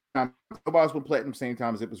same time. Nobody else went platinum the same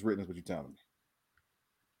time as it was written. Is what you're telling me?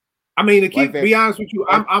 I mean, to be honest with you,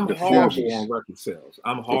 I'm horrible on record sales.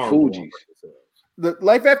 I'm horrible on record sales. The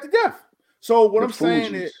Life After Death. So what I'm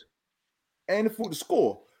saying is, and the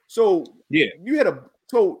score. So yeah, you had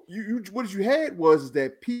you what you had was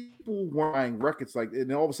that people were buying records like, and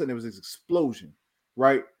then all of a sudden there was this explosion,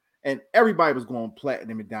 right? And everybody was going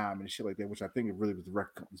platinum and diamond and shit like that, which I think it really was the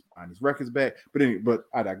record companies buying these records back. But anyway, but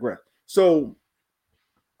I digress. So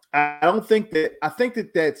I think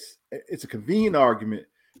it's a convenient argument,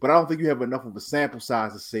 but I don't think you have enough of a sample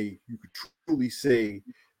size to say you could truly say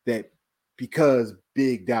that because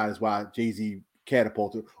Big died is why Jay-Z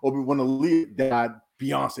catapulted, or when Aaliyah died,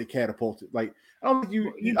 Beyonce catapulted. Like, I don't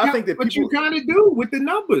think I think that, but you kind of do with the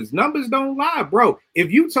numbers. Numbers don't lie, bro.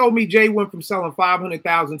 If you told me Jay went from selling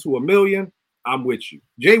 500,000 to 1 million, I'm with you.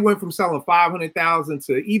 Jay went from selling 500,000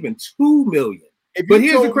 to even 2 million. But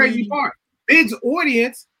here's the crazy part: Big's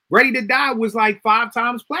audience, Ready to Die, was like 5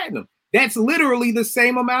 times platinum. That's literally the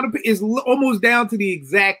same amount of. It's almost down to the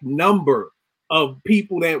exact number of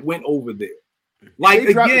people that went over there. Like,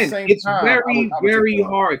 again, it's very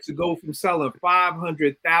hard to go from selling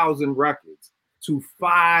 500,000 records to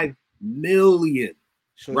 5 million.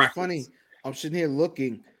 So it's funny. I'm sitting here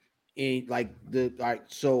looking in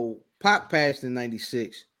so Pop passed in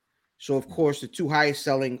 96. So of course the 2 highest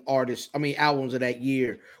selling albums of that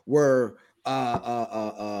year were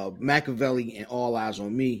Machiavelli and All Eyes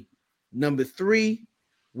on Me. Number 3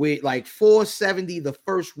 with like 470 the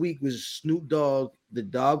first week was Snoop Dogg, The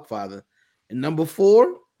Dogfather. And number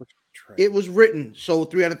 4, it was written, sold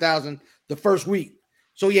 300,000 the first week.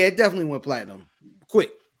 So yeah, it definitely went platinum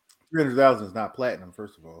quick. 300,000 is not platinum,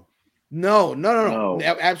 first of all. No,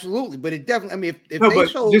 absolutely. But it definitely. I mean, if they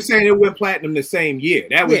sold, just saying it went platinum the same year.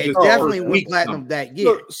 That was just definitely went platinum that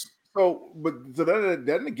year. So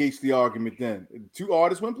that negates the argument. Then 2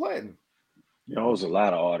 artists went platinum. There was a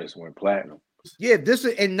lot of artists went platinum. Yeah, this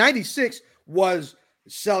is in 96 was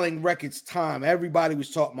selling records time. Everybody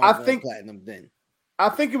was talking about platinum then. I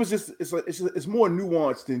think it was just it's more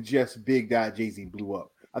nuanced than just Big died, Jay-Z blew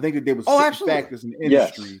up. I think that there was factors in the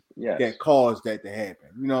industry that caused that to happen.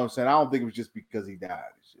 You know what I'm saying? I don't think it was just because he died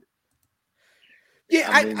and shit. Yeah,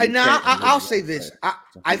 I'll say this.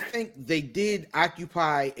 I think they did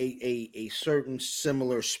occupy a certain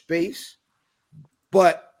similar space,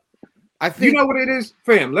 but I think you know what it is,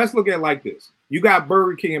 fam. Let's look at it like this. You got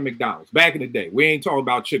Burger King and McDonald's back in the day. We ain't talking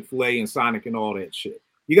about Chick-fil-A and Sonic and all that shit.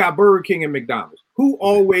 You got Burger King and McDonald's, who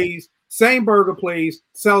always, same burger place,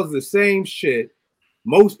 sells the same shit.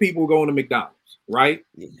 Most people going to McDonald's, right?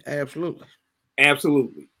 Yeah, absolutely.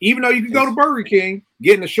 Even though you can go to Burger King,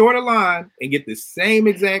 get in a shorter line, and get the same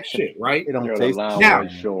exact shit, right? It don't taste now,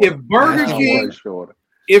 if Burger King,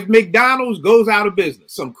 if McDonald's goes out of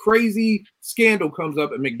business, some crazy scandal comes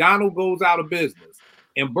up and McDonald's goes out of business,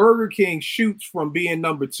 and Burger King shoots from being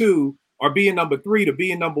number 2 or being number 3 to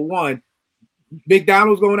being number 1,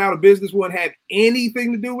 McDonald's going out of business wouldn't have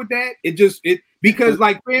anything to do with that. Because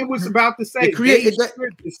like Fran was about to say, they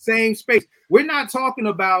the same space. We're not talking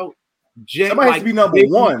about somebody has to be number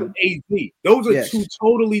 1. AZ. Those are 2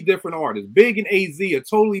 totally different artists. Big and AZ are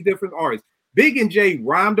totally different artists. Big and Jay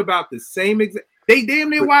rhymed about the same exact. They damn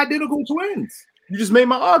near were identical twins. You just made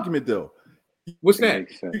my argument though. What's that?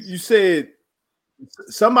 You said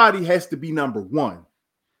somebody has to be number 1.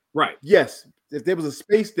 Right. Yes. If there was a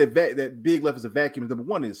space that Big left as a vacuum, number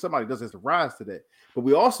 1 is somebody does have to rise to that. But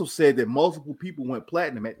we also said that multiple people went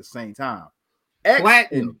platinum at the same time.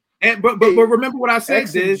 Platinum. But remember what I said,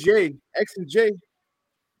 X and J.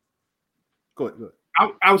 Go ahead.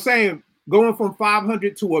 I was saying going from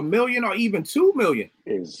 500 to 1 million or even 2 million.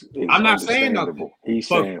 Is I'm not saying nothing. He's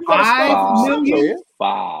saying 5 million.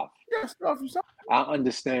 5. Yes, I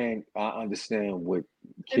understand what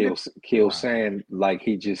Kill saying. Like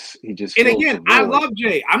he just. And again, I love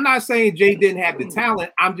Jay. I'm not saying Jay didn't have the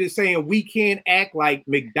talent. I'm just saying we can't act like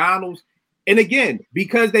McDonald's. And again,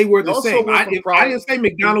 because they were the same. I didn't say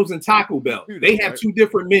McDonald's and Taco Bell. They have 2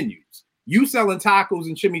 different menus. You selling tacos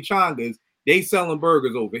and chimichangas, they selling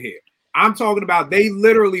burgers over here. I'm talking about they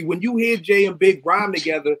literally, when you hear Jay and Big rhyme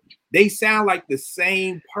together, they sound like the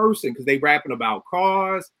same person because they rapping about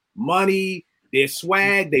cars, money, their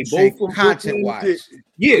swag. They both from content wise.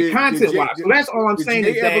 Content wise. So that's all I'm saying.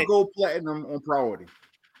 Did they ever go platinum on Priority?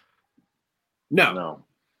 No.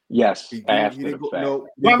 Yes. He didn't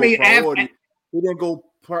go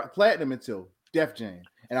platinum until Def Jam,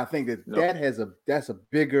 and I think that has a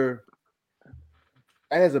bigger.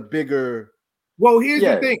 Well, here's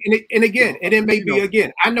the thing, and again, and it may be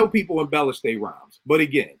again. I know people embellish their rhymes, but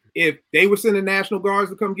again, if they were sending National Guards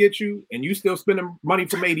to come get you, and you still spending money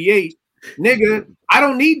from '88, nigga, I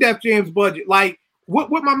don't need Def Jam's budget. Like what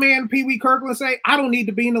my man Pee Wee Kirkland say? I don't need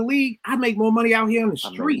to be in the league. I make more money out here on the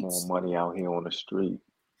streets. I make more money out here on the street.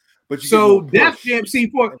 But so Def Jam, see,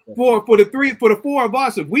 for the four of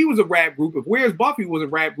us, if we was a rap group, if Where's Buffy was a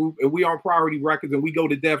rap group, and we on Priority Records and we go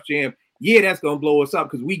to Def Jam, yeah, that's gonna blow us up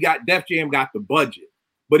because we got Def Jam got the budget.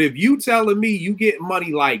 But if you telling me you get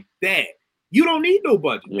money like that, you don't need no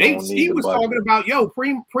budget. He was talking about,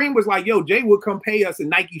 Preem was like, Jay would come pay us in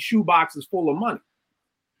Nike shoe boxes full of money.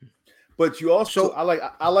 But you also, I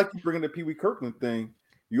like you bringing the Pee Wee Kirkland thing.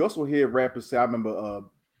 You also hear rappers say, I remember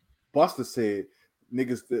Busta said,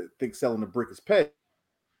 niggas think selling a brick is pay.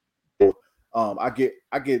 I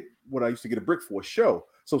get what I used to get a brick for a show.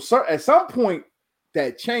 So at some point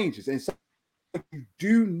that changes, and so you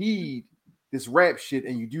do need this rap shit,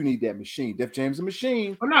 and you do need that machine. Def Jam's a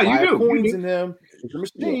machine. Oh no, you do. Coins in them. It's a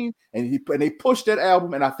machine, and they pushed that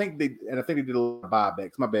album, and I think they did a lot of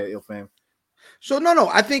buybacks. My bad, Ill Fam. So no,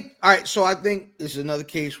 I think all right. So I think this is another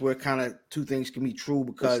case where kind of two things can be true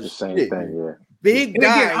because it's the same thing, yeah. Big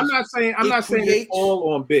guys. Again, I'm not saying it's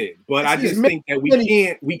all on Big, but I just think that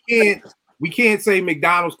we can't say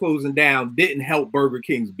McDonald's closing down didn't help Burger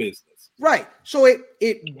King's business. Right. So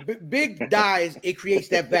it Big dies, it creates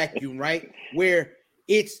that vacuum, right? Where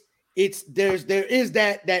there is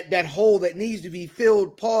that hole that needs to be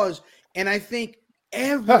filled, pause. And I think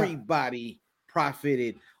everybody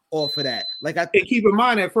profited off of that. And keep in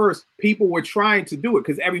mind at first, people were trying to do it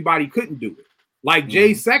because everybody couldn't do it. Like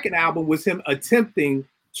Jay's second album was him attempting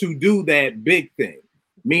to do that Big thing,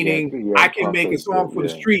 meaning I can make a song for the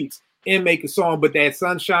streets and make a song, but that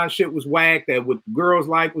Sunshine shit was whack. That What Girls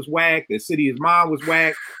Like was whack. That City Is Mine was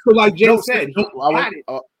whack. So like Jay said, he got it.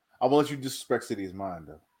 I won't let you disrespect City Is Mine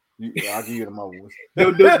though. I'll give you the moment.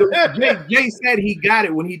 Jay said he got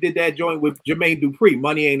it when he did that joint with Jermaine Dupri.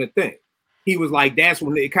 Money Ain't a Thing. He was like, that's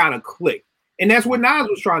when it kind of clicked. And that's what Nas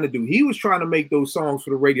was trying to do. He was trying to make those songs for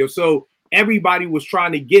the radio. So everybody was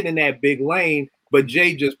trying to get in that big lane, but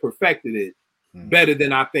Jay just perfected it better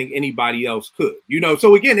than I think anybody else could.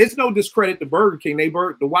 So again, it's no discredit to Burger King. The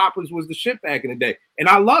Whoppers was the shit back in the day. And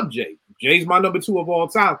I love Jay. Jay's my number 2 of all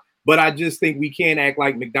time. But I just think we can't act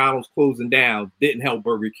like McDonald's closing down didn't help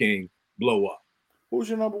Burger King blow up. Who's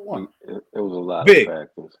your number 1? It was a lot of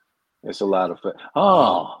factors. It's a lot of factors.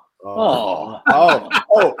 He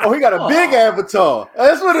got a big avatar.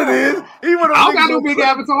 That's what it is. I don't got no big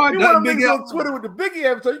avatar. He want to niggas on Twitter with the big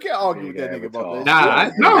avatar. You can't argue with that nigga about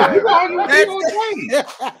that. You argue with that.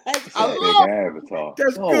 I love avatar.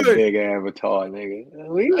 That's good. Big avatar, nigga.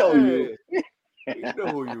 We know you. You know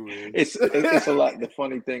who you is. It's a lot. The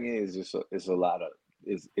funny thing is, it's a lot of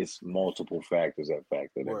it's multiple factors that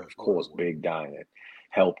factored in. Of course, Big dying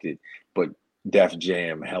helped it, but Def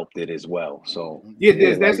Jam helped it as well. So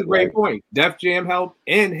that's a great point. Def Jam helped,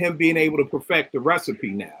 and him being able to perfect the recipe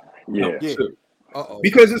now. Yeah.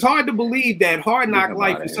 Because it's hard to believe that Hard Knock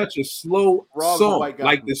Life is such a slow song.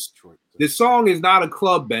 Like this song is not a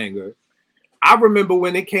club banger. I remember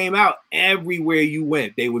when it came out, everywhere you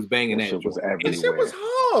went, they was banging that. Shit was everywhere. That shit was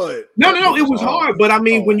hard. No, it was hard. But I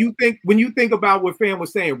mean, when you think about what Fam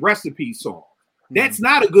was saying, recipe song, that's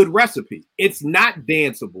not a good recipe. It's not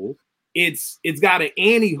danceable. It's got an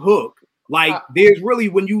Annie hook. Like there's really,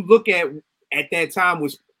 when you look at that time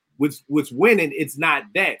was winning, it's not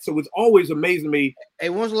that. So it's always amazing to me. Hey,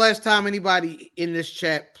 when was the last time anybody in this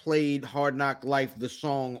chat played Hard Knock Life, the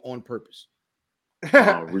song, on purpose?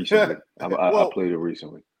 Recently. I played it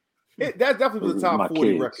recently. That definitely was a top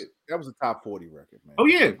 40 record. That was a top 40 record, man. Oh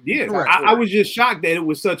yeah. I was just shocked that it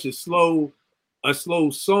was such a slow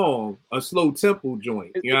song, a slow tempo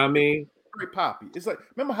joint. You know what I mean? Very poppy. It's like,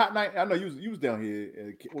 remember Hot 90? I know you was down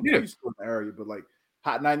here. You was still in the area, but like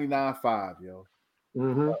Hot 99.5, yo.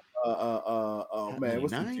 Man,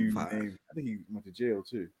 what's the dude's name? I think he went to jail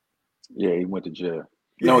too. Yeah, he went to jail.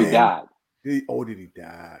 No, he died. Did he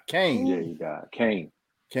die? Kane. Yeah, he died. Kane.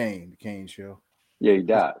 The Kane show. Yeah, he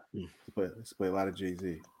died. Let's play a lot of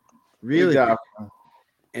Jay-Z. Really?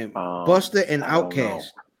 And Busta and Outkast.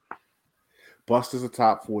 Busta's a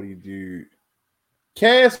top 40 dude.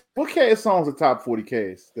 Cass, what Cass songs are top 40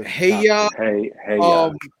 Cass? Hey y'all. Hey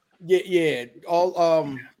yeah.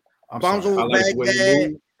 All Bombs Over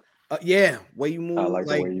Baghdad. Way You Move. I like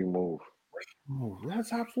the Way You Move. Oh,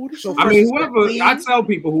 that's top 40. So I mean, I tell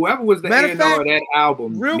people, whoever was the A&R of that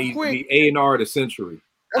album needs to be A&R of the century.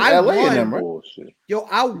 I won.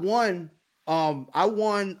 I won I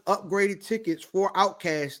won upgraded tickets for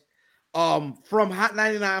Outkast from Hot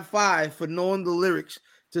 99.5 for knowing the lyrics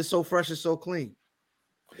to So Fresh and So Clean.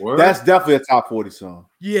 Word? That's definitely a top 40 song.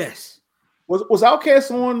 Yes. Was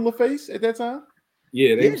Outkast on LaFace at that time?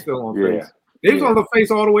 Yeah, they were still on Face. They was on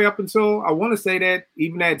LaFace all the way up until, I want to say that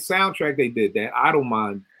even that soundtrack they did, that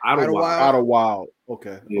Idlewild.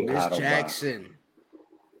 Okay. Yeah. Miss Jackson.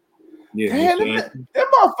 Yeah, damn, them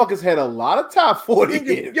motherfuckers had a lot of top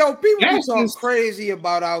 40. Yo, people be talking crazy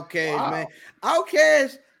about Outkast, man.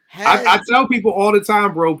 Outkast I tell people all the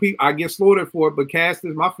time, bro. I get slaughtered for it, but Cast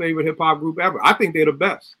is my favorite hip hop group ever. I think they're the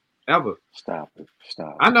best ever. Stop it.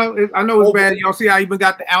 I know it's bad. Y'all see, I even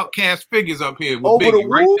got the Outkast figures up here with Biggie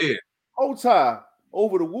right there. Ty,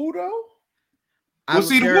 over the Woo though. Well,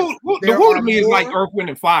 see, the Woo to me is like Earth, Wind,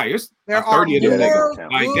 and Fire. It's 30 of them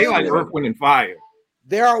niggas. Like they like Earth, Wind, and Fire.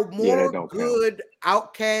 There are more good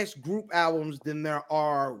Outkast group albums than there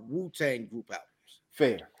are Wu-Tang group albums.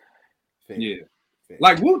 Fair. Yeah.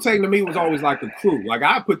 Like Wu-Tang to me was always like a crew. Like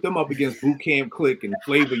I put them up against Boot Camp Click and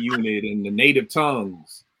Flavor Unit and the Native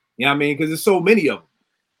Tongues. You know what I mean? Because there's so many of them.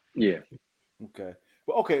 Yeah. Okay.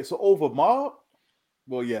 Well, okay. So over Mob.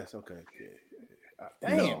 Well, yes. Okay.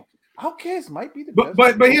 Damn. Outkast might be the best.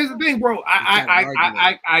 But here's the thing, bro.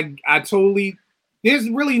 I totally. There's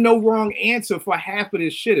really no wrong answer for half of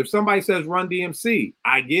this shit. If somebody says Run DMC,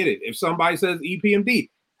 I get it. If somebody says EPMD,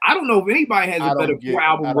 I don't know if anybody has a better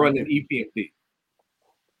 4-album run than EPMD.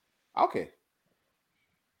 Okay.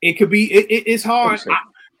 It could be. It's hard.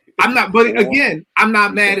 I'm not. But again, I'm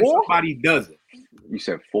not mad if somebody does it. You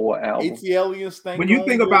said 4 albums. ATLians thing. When you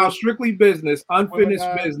think about Strictly Business, Unfinished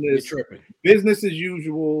Business, Business as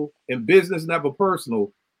Usual, and Business Never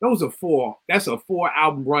Personal, those are 4. That's a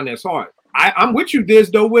 4-album run. That's hard. I'm with you, Diz,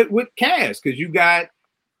 though, with Cass, because you got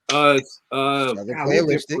Southern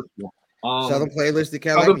Playlistic,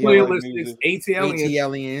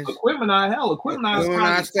 ATLians,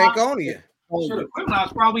 Equipmenize, Stankonia. Equipmenize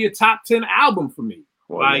is probably a top 10 album for me.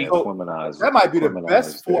 Well, that might be the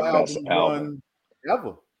best 4-album run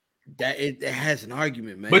ever. That it has an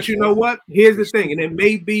argument, man. But you know what? Here's the thing, and it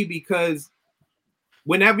may be because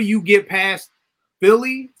whenever you get past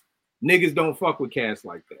Philly, niggas don't fuck with Cass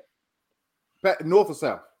like that. North or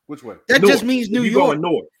south? Which way? That just means New York.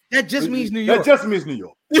 North. That just means New York. That just means New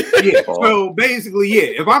York. Yeah. So basically,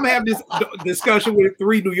 yeah. If I'm having this discussion with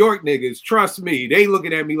 3 New York niggas, trust me, they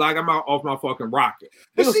looking at me like I'm out off my fucking rocker.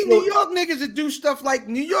 But see, New York niggas that do stuff like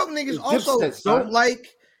New York niggas also don't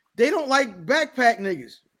like backpack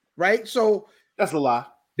niggas, right? So that's a lie.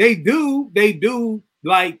 They do.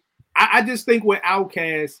 Like I just think with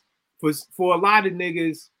Outkast, for a lot of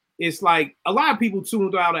niggas, it's like a lot of people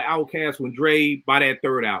tuned out of Outkast when Dre, by that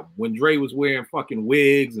 3rd album, when Dre was wearing fucking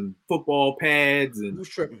wigs and football pads and he was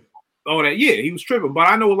tripping. All that. Yeah, he was tripping. But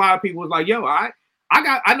I know a lot of people was like, yo, I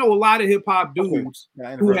know a lot of hip hop dudes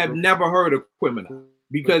who have never heard of Equipmenize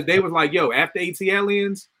because they was like, yo, after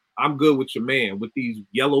ATLians, I'm good with your man with these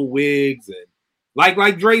yellow wigs and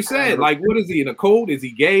like Dre said, like, what is he in a code? Is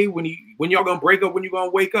he gay? When y'all gonna break up? When you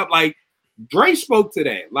gonna wake up? Like Dre spoke to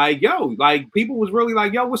that. Like, yo, like people was really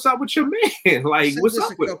like, yo, what's up with your man? Like, what's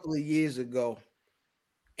up with a couple of years ago,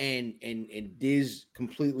 and Diz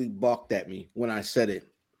completely balked at me when I said it.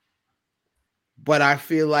 But I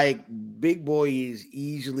feel like Big Boy is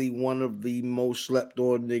easily one of the most slept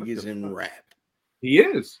on niggas in rap. He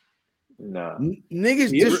is. Nah. Niggas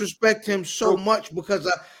disrespect him so much because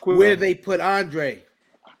of where they put Andre.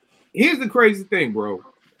 Here's the crazy thing, bro.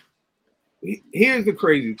 Here's the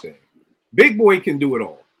crazy thing. Big Boy can do it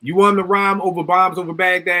all. You want him to rhyme over bombs over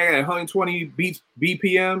Baghdad at 120 beats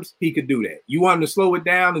BPMs? He could do that. You want him to slow it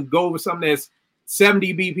down and go over something that's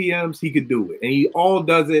 70 BPMs? He could do it. And he all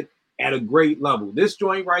does it at a great level. This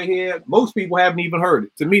joint right here, most people haven't even heard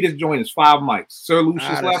it. To me, this joint is 5 mics. Sir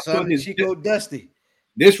Lucius left foot is Chico Dusty.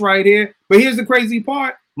 This right here. But here's the crazy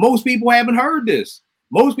part. Most people haven't heard this.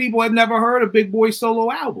 Most people have never heard a Big Boy solo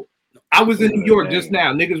album. I was in New York just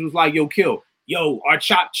now. Niggas was like, yo, Kill. Yo, our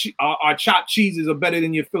chopped cheeses are better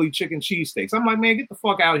than your Philly chicken cheesesteaks. I'm like, man, get the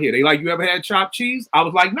fuck out of here. They like, you ever had chopped cheese? I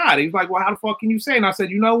was like, nah. They was like, well, how the fuck can you say? And I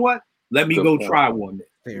said, you know what? Let me go try one.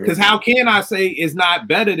 Because how can I say it's not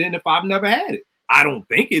better than if I've never had it? I don't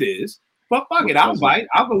think it is. But fuck it, I'll bite.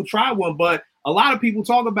 I'll go try one. But a lot of people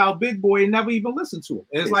talk about Big Boy and never even listen to him.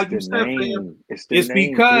 And it's like you said,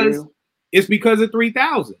 it's because of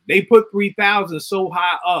 3000. They put 3000 so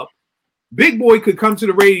high up. Big Boy could come to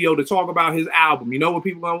the radio to talk about his album. You know what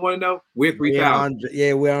people gonna want to know? We're 3000.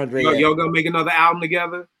 We're Andre. Y'all gonna make another album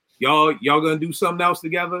together? Y'all gonna do something else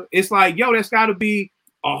together? It's like, yo, that's got to be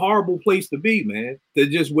a horrible place to be, man. To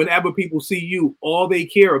just whenever people see you, all they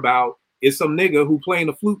care about is some nigga who playing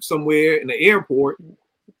the flute somewhere in the airport.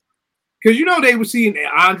 Because you know they were seeing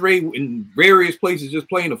Andre in various places just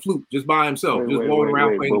playing the flute, just by himself, just walking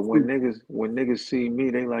around playing the flute. But when niggas see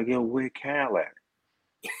me, they like, yo, where Cal at?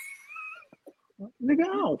 Nigga, I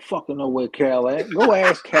don't fucking know where Cal at. Go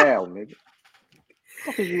ask Cal, nigga.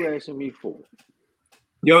 What is you asking me for?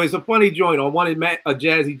 Yo, it's a funny joint. On one of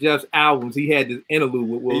Jazzy Jeff's albums, he had this interlude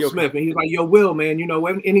with Will Smith, and he's like, yo, Will, man, you know,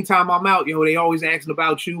 anytime I'm out, yo, they always asking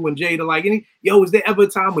about you and Jada. Like, yo, is there ever a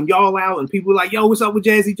time when y'all out and people like, yo, what's up with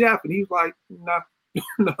Jazzy Jeff? And he was like,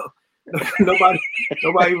 no,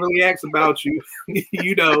 nobody really asks about you,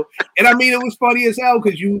 you know. And I mean, it was funny as hell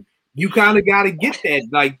because you kind of got to get that.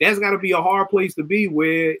 Like, that's got to be a hard place to be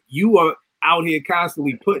where you are out here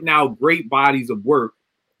constantly putting out great bodies of work.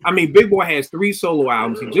 I mean, Big Boy has 3 solo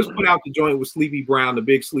albums. He just put out the joint with Sleepy Brown, The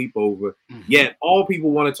Big Sleepover. Yet all people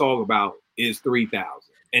want to talk about is 3000.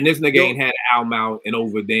 And this nigga ain't had an album out in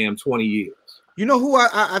over damn 20 years. You know who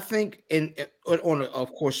I think on a,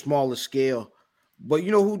 of course, smaller scale, but you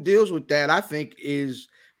know who deals with that, I think, is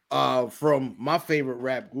from my favorite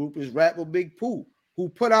rap group is Rap with Big Pooh, who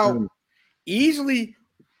put out easily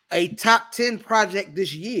a top 10 project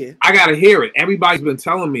this year. I gotta hear it. Everybody's been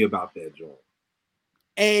telling me about that joint.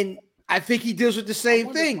 And I think he deals with the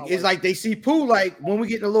same thing. It's like they see Pooh, like when we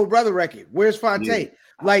get the Little Brother record, where's Fonte? Yeah.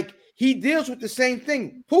 Like he deals with the same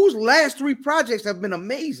thing. Pooh's last 3 projects have been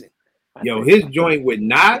amazing. Yo, his joint with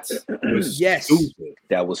Knots was stupid.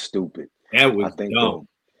 That was stupid. That was dumb.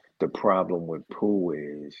 The problem with Pooh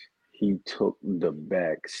is he took the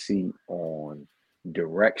back seat on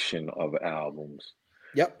direction of albums.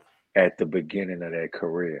 Yep. At the beginning of their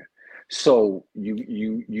career. So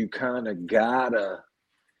you kind of gotta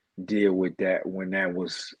deal with that when that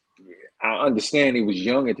was. I understand he was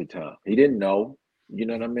young at the time. He didn't know, you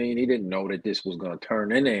know what I mean? He didn't know that this was gonna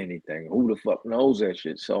turn into anything. Who the fuck knows that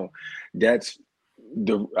shit? So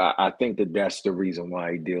I think that's the reason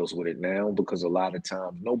why he deals with it now, because a lot of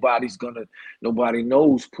times nobody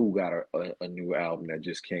knows Pooh got a new album that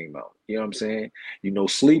just came out. You know what I'm saying? You know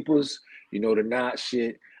Sleepers, you know the Not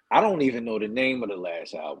shit. I don't even know the name of the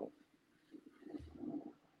last album.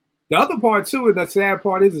 The other part too, and the sad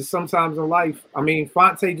part is sometimes in life, I mean,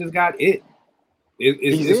 Fonte just got it.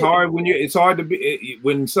 It's hard when it's hard to be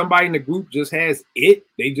when somebody in the group just has it.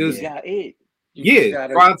 They just got it.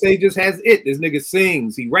 Fonte just has it. This nigga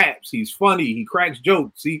sings, he raps, he's funny, he cracks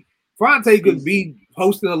jokes. Fonte could be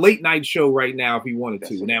hosting a late night show right now if he wanted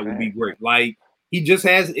to, and that would be great. Like he just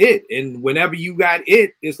has it, and whenever you got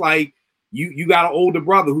it, it's like. You got an older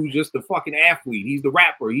brother who's just the fucking athlete. He's the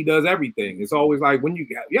rapper. He does everything. It's always like when you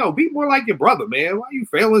got, be more like your brother, man. Why you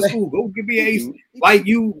failing school? Go give me ace. Like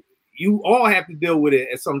you all have to deal with it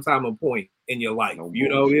at some time or point in your life. You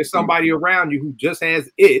know, there's somebody around you who just has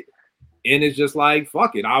it, and it's just like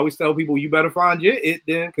fuck it. I always tell people you better find your it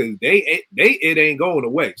then, because it ain't going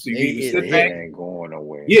away. So you can either sit back. It ain't going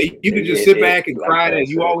away. Yeah, you can just sit back and cry that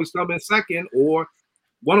you always come in second, or.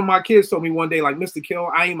 One of my kids told me one day, like, Mr. Kill,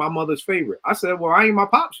 I ain't my mother's favorite. I said, well, I ain't my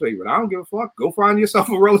pop's favorite. I don't give a fuck. Go find yourself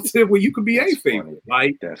a relative where you could be a favorite.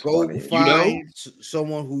 Like, go find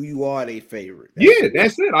someone who you are a favorite.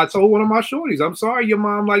 That's it. I told one of my shorties, I'm sorry your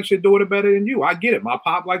mom likes your daughter better than you. I get it. My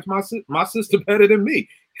pop likes my sister better than me.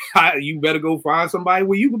 You better go find somebody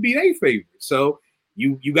where you could be a favorite. So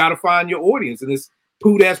you got to find your audience. And it's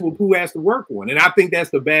Pooh, that's what Pooh has to work on. And I think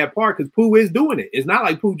that's the bad part, because Pooh is doing it. It's not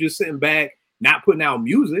like Pooh just sitting back, not putting out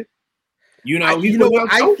music, you know.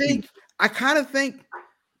 I kind of think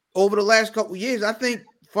over the last couple of years, I think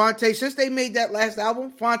Fonte, since they made that last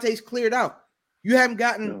album, Fonte's cleared out. You haven't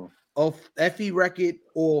gotten a FE record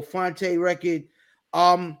or Fonte record.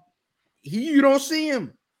 You don't see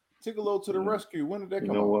him. Take a little to the rescue. When did that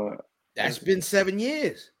come out? What? That's been 7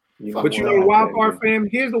 years. But you know the wild part, fam.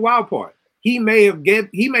 Here's the wild part. He may have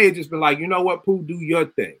just been like, you know what, Pooh, do your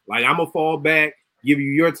thing. Like I'm gonna fall back. Give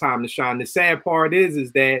you your time to shine. The sad part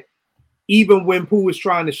is that even when Pooh is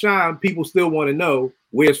trying to shine, people still want to know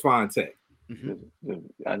where's Fonte. Mm-hmm.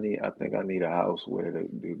 I think I need a house where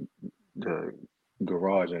the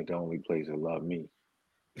garage ain't the only place that love me.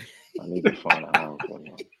 I need to find a house.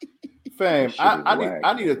 Fam,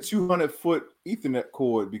 I need a 200-foot Ethernet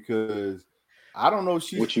cord, because I don't know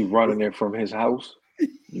What you running there from his house?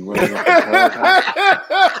 You running there from his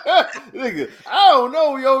house? Nigga, I don't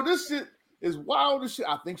know, yo. This shit. It's wild as shit.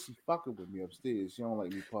 I think she fucking with me upstairs. She don't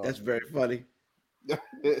like me. That's very funny.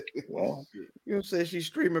 Well, you know what I'm saying? She's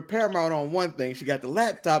streaming Paramount on one thing. She got the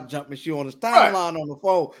laptop jumping. She on the timeline on the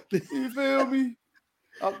phone. You feel me?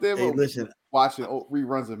 Up there, watching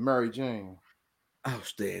reruns of Mary Jane.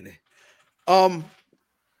 Outstanding.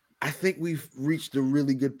 I think we've reached a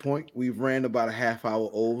really good point. We've ran about a half hour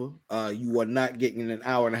over. You are not getting an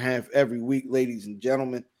hour and a half every week, ladies and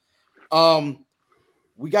gentlemen.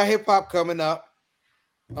 We got hip hop coming up.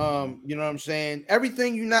 You know what I'm saying?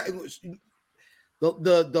 Everything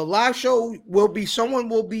the live show will be, someone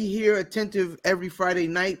will be here attentive every Friday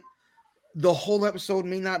night. The whole episode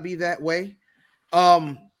may not be that way.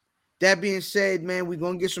 That being said, man, we're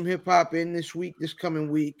gonna get some hip hop in this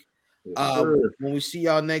coming week. When we see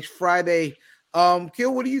y'all next Friday.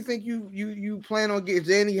 Kill, what do you think you plan on getting? Is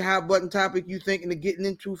there any hot button topic you thinking of getting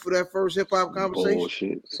into for that first hip hop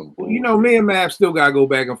conversation? Well, you know, me and Mav still gotta go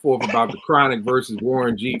back and forth about the Chronic versus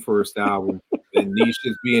Warren G first album and these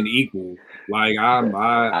shits being equal. Like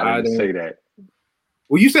I didn't say that.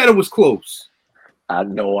 Well, you said it was close. I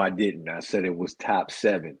know I didn't. I said it was top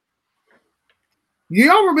 7. You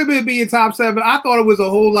don't remember it being top 7? I thought it was a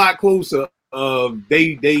whole lot closer.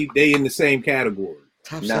 They in the same category.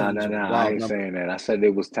 Nah. I ain't saying that. I said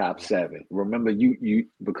it was top 7. Remember, you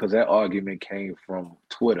because that argument came from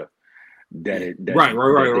Twitter. Right.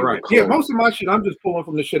 Yeah, most of my shit I'm just pulling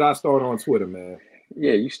from the shit I started on Twitter, man.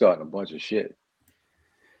 Yeah, you starting a bunch of shit.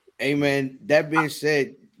 Hey, man. That being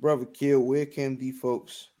said, brother Kill, where can the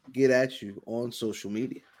folks get at you on social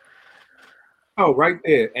media? Oh, right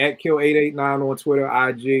there at Kill889 on Twitter,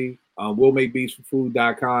 IG. We'll make beats for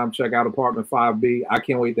food.com. Check out Apartment 5B. I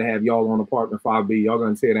can't wait to have y'all on Apartment 5B. Y'all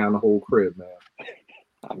gonna tear down the whole crib, man.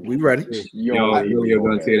 We ready? Y'all really are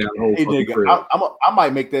gonna tear down the whole fucking crib. I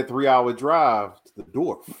might make that 3-hour drive to the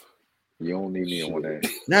Dorf. You don't need me on that.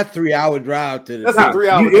 Not 3-hour drive to the. That's a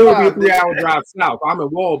 3-hour drive. It'll be a 3-hour drive south. I'm in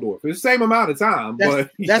Waldorf. It's the same amount of time, but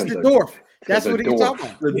that's the Dorf. That's what he's talking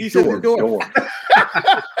about. He said the Dorf.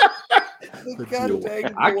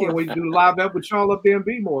 I can't wait to do the live up with y'all up there in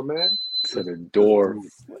B-more, man. To the Dorf.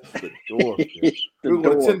 The Dorf. We're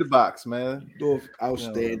going to Tinderbox, man. Dorf,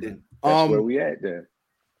 outstanding. That's where we at then.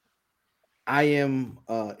 I am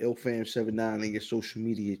IlFam79 on your social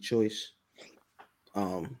media choice.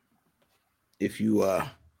 If you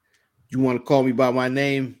want to call me by my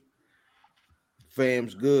name,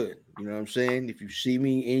 fam's good. You know what I'm saying? If you see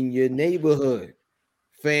me in your neighborhood,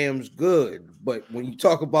 fam's good. But when you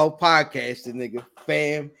talk about podcasting, nigga,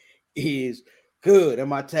 fam is good. And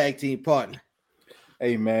my tag team partner.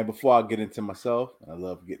 Hey, man, before I get into myself, I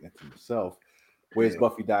love getting into myself. Where's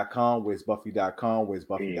Buffy.com? Where's Buffy.com? Where's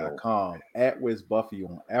Buffy.com? At Where's Buffy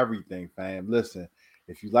on everything, fam. Listen,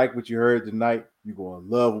 if you like what you heard tonight, you're going to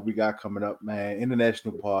love what we got coming up, man.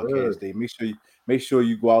 International Podcast Day. Make sure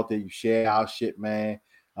you go out there, you share our shit, man.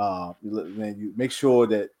 You make sure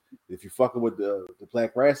that if you fucking with the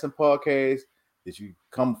Black Wrestling Podcast, that you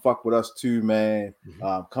come fuck with us too, man.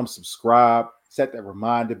 Come subscribe, set that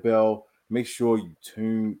reminder bell. Make sure you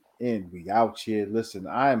tune in. We out here. Listen,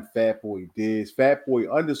 I am Fatboy Diz,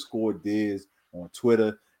 Fatboy_Diz on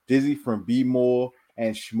Twitter, Dizzy from Be More,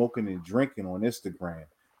 and Smoking and Drinking on Instagram.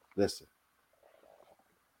 Listen,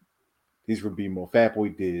 these from Be More,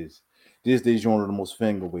 Fatboy Diz. This genre the most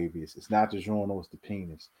finger waviest. It's not the genre, it's the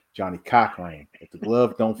penis. Johnny Cochran. If the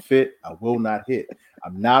glove don't fit, I will not hit.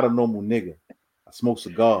 I'm not a normal nigga. I smoke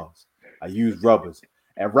cigars. I use rubbers.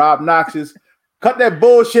 And Rob Knox's, cut that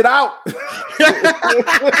bullshit out.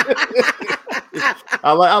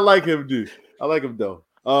 I like him, dude. I like him though.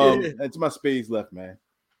 It's my spades left, man.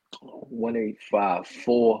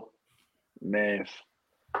 1854 math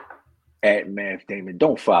at Math Damon.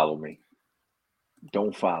 Don't follow me.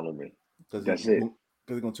 That's it. Because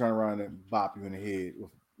they're gonna turn around and bop you in the head.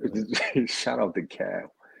 Shout out to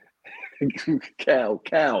Cal.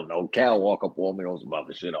 Cal walk up on me on some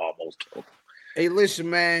other shit. Almost killed him. Hey, listen,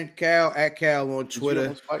 man. Cal at Cal on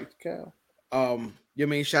Twitter. Cal. You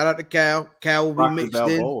mean shout out to Cal. Cal will be mixed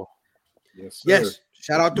in. Yes.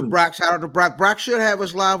 Shout out to Brock. Brock should have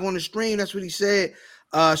us live on the stream. That's what he said.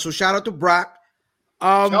 So shout out to Brock.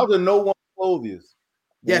 Shout out to No One Clothiers.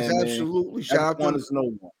 Yes, absolutely. Shout out to No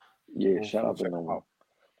One. Yeah, shout out to No One.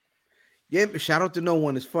 Yeah, shout out to No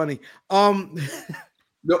One. It's funny. No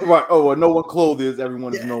One Clothiers.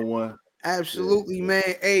 Everyone is No One. Absolutely,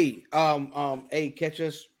 man. Hey, catch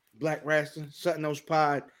us Black Wrestling, Sutton Nose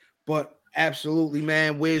Pod. But absolutely,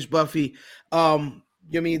 man. Where's Buffy? You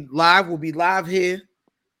mean live? We'll be live here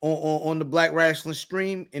on the Black Wrestling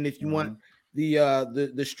stream. And if you want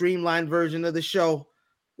the streamlined version of the show,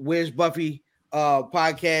 Where's Buffy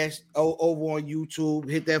podcast over on YouTube,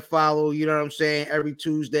 hit that follow. You know what I'm saying? Every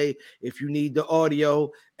Tuesday, if you need the audio,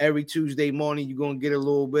 every Tuesday morning, you're gonna get a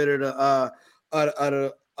little bit of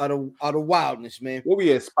the wildness, man. What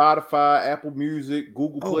we at? Spotify, Apple Music,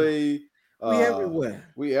 Google Play, We everywhere.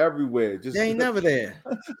 We everywhere. Just they ain't never there.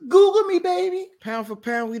 Google me, baby. Pound for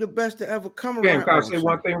pound, we the best to ever come Can around. I say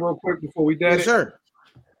one thing real quick before we dead Yes, sir.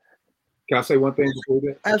 Can I say one thing before we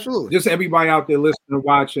dead? Absolutely. Just everybody out there listening and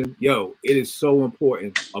watching, yo, it is so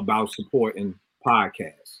important about supporting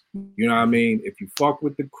podcasts. You know what I mean? If you fuck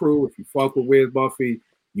with the crew, if you fuck with Where's Buffy,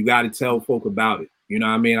 you got to tell folk about it. You know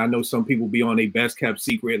what I mean? I know some people be on their best kept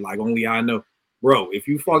secret, like only I know. Bro, if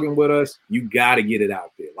you fucking with us, you got to get it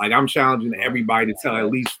out there. Like I'm challenging everybody to tell at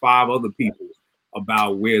least 5 other people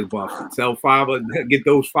about Where's Buffy. Tell 5, get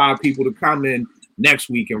those 5 people to come in next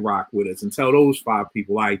week and rock with us, and tell those 5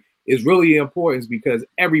 people. Like it's really important because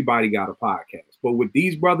everybody got a podcast. But what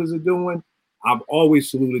these brothers are doing, I've always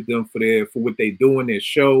saluted them for what they do in their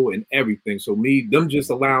show and everything. So them just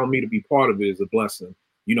allowing me to be part of it is a blessing,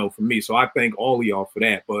 you know, for me. So I thank all of y'all for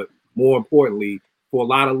that. But more importantly, for a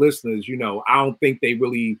lot of listeners, you know, I don't think they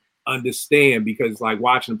really understand, because like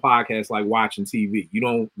watching podcasts, like watching TV, you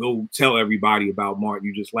don't go tell everybody about Martin,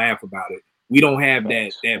 you just laugh about it. We don't have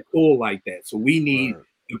that pull like that. So we need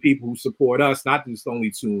the people who support us, not just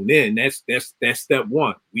only tune in. That's step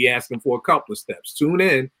one. We asking for a couple of steps. Tune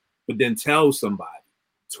in, but then tell somebody,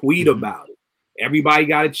 tweet about it. Everybody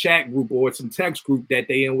got a chat group or some text group that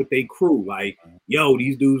they in with their crew. Like, yo,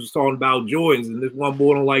 these dudes is talking about Jordans, and this one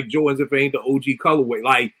boy don't like Jordans if it ain't the OG colorway.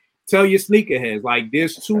 Like, tell your sneakerheads. Like,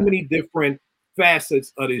 there's too many different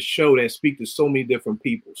facets of this show that speak to so many different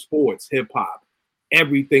people. Sports, hip hop,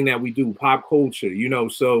 everything that we do, pop culture, you know.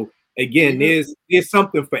 So again, there's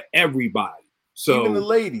something for everybody. So even the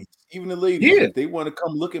ladies, yeah, if they want to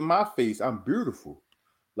come look at my face, I'm beautiful.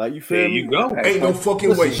 Like, you feel there me? you go. Ain't no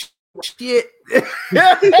fucking way. Shit.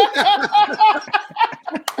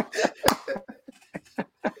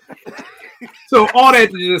 So all that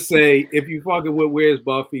to just say, if you fucking with Where's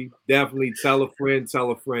Buffy, definitely tell a friend,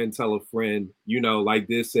 tell a friend, tell a friend. You know, like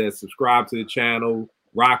this says, subscribe to the channel,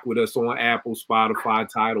 rock with us on Apple, Spotify,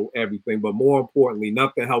 Tidal, everything. But more importantly,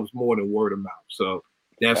 nothing helps more than word of mouth. So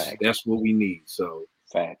that's what we need. So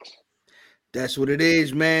facts. That's what it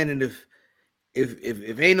is, man. And if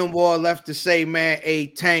ain't no more left to say, man, hey,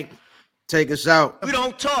 Tank, take us out. We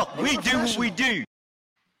don't talk. We do what we do.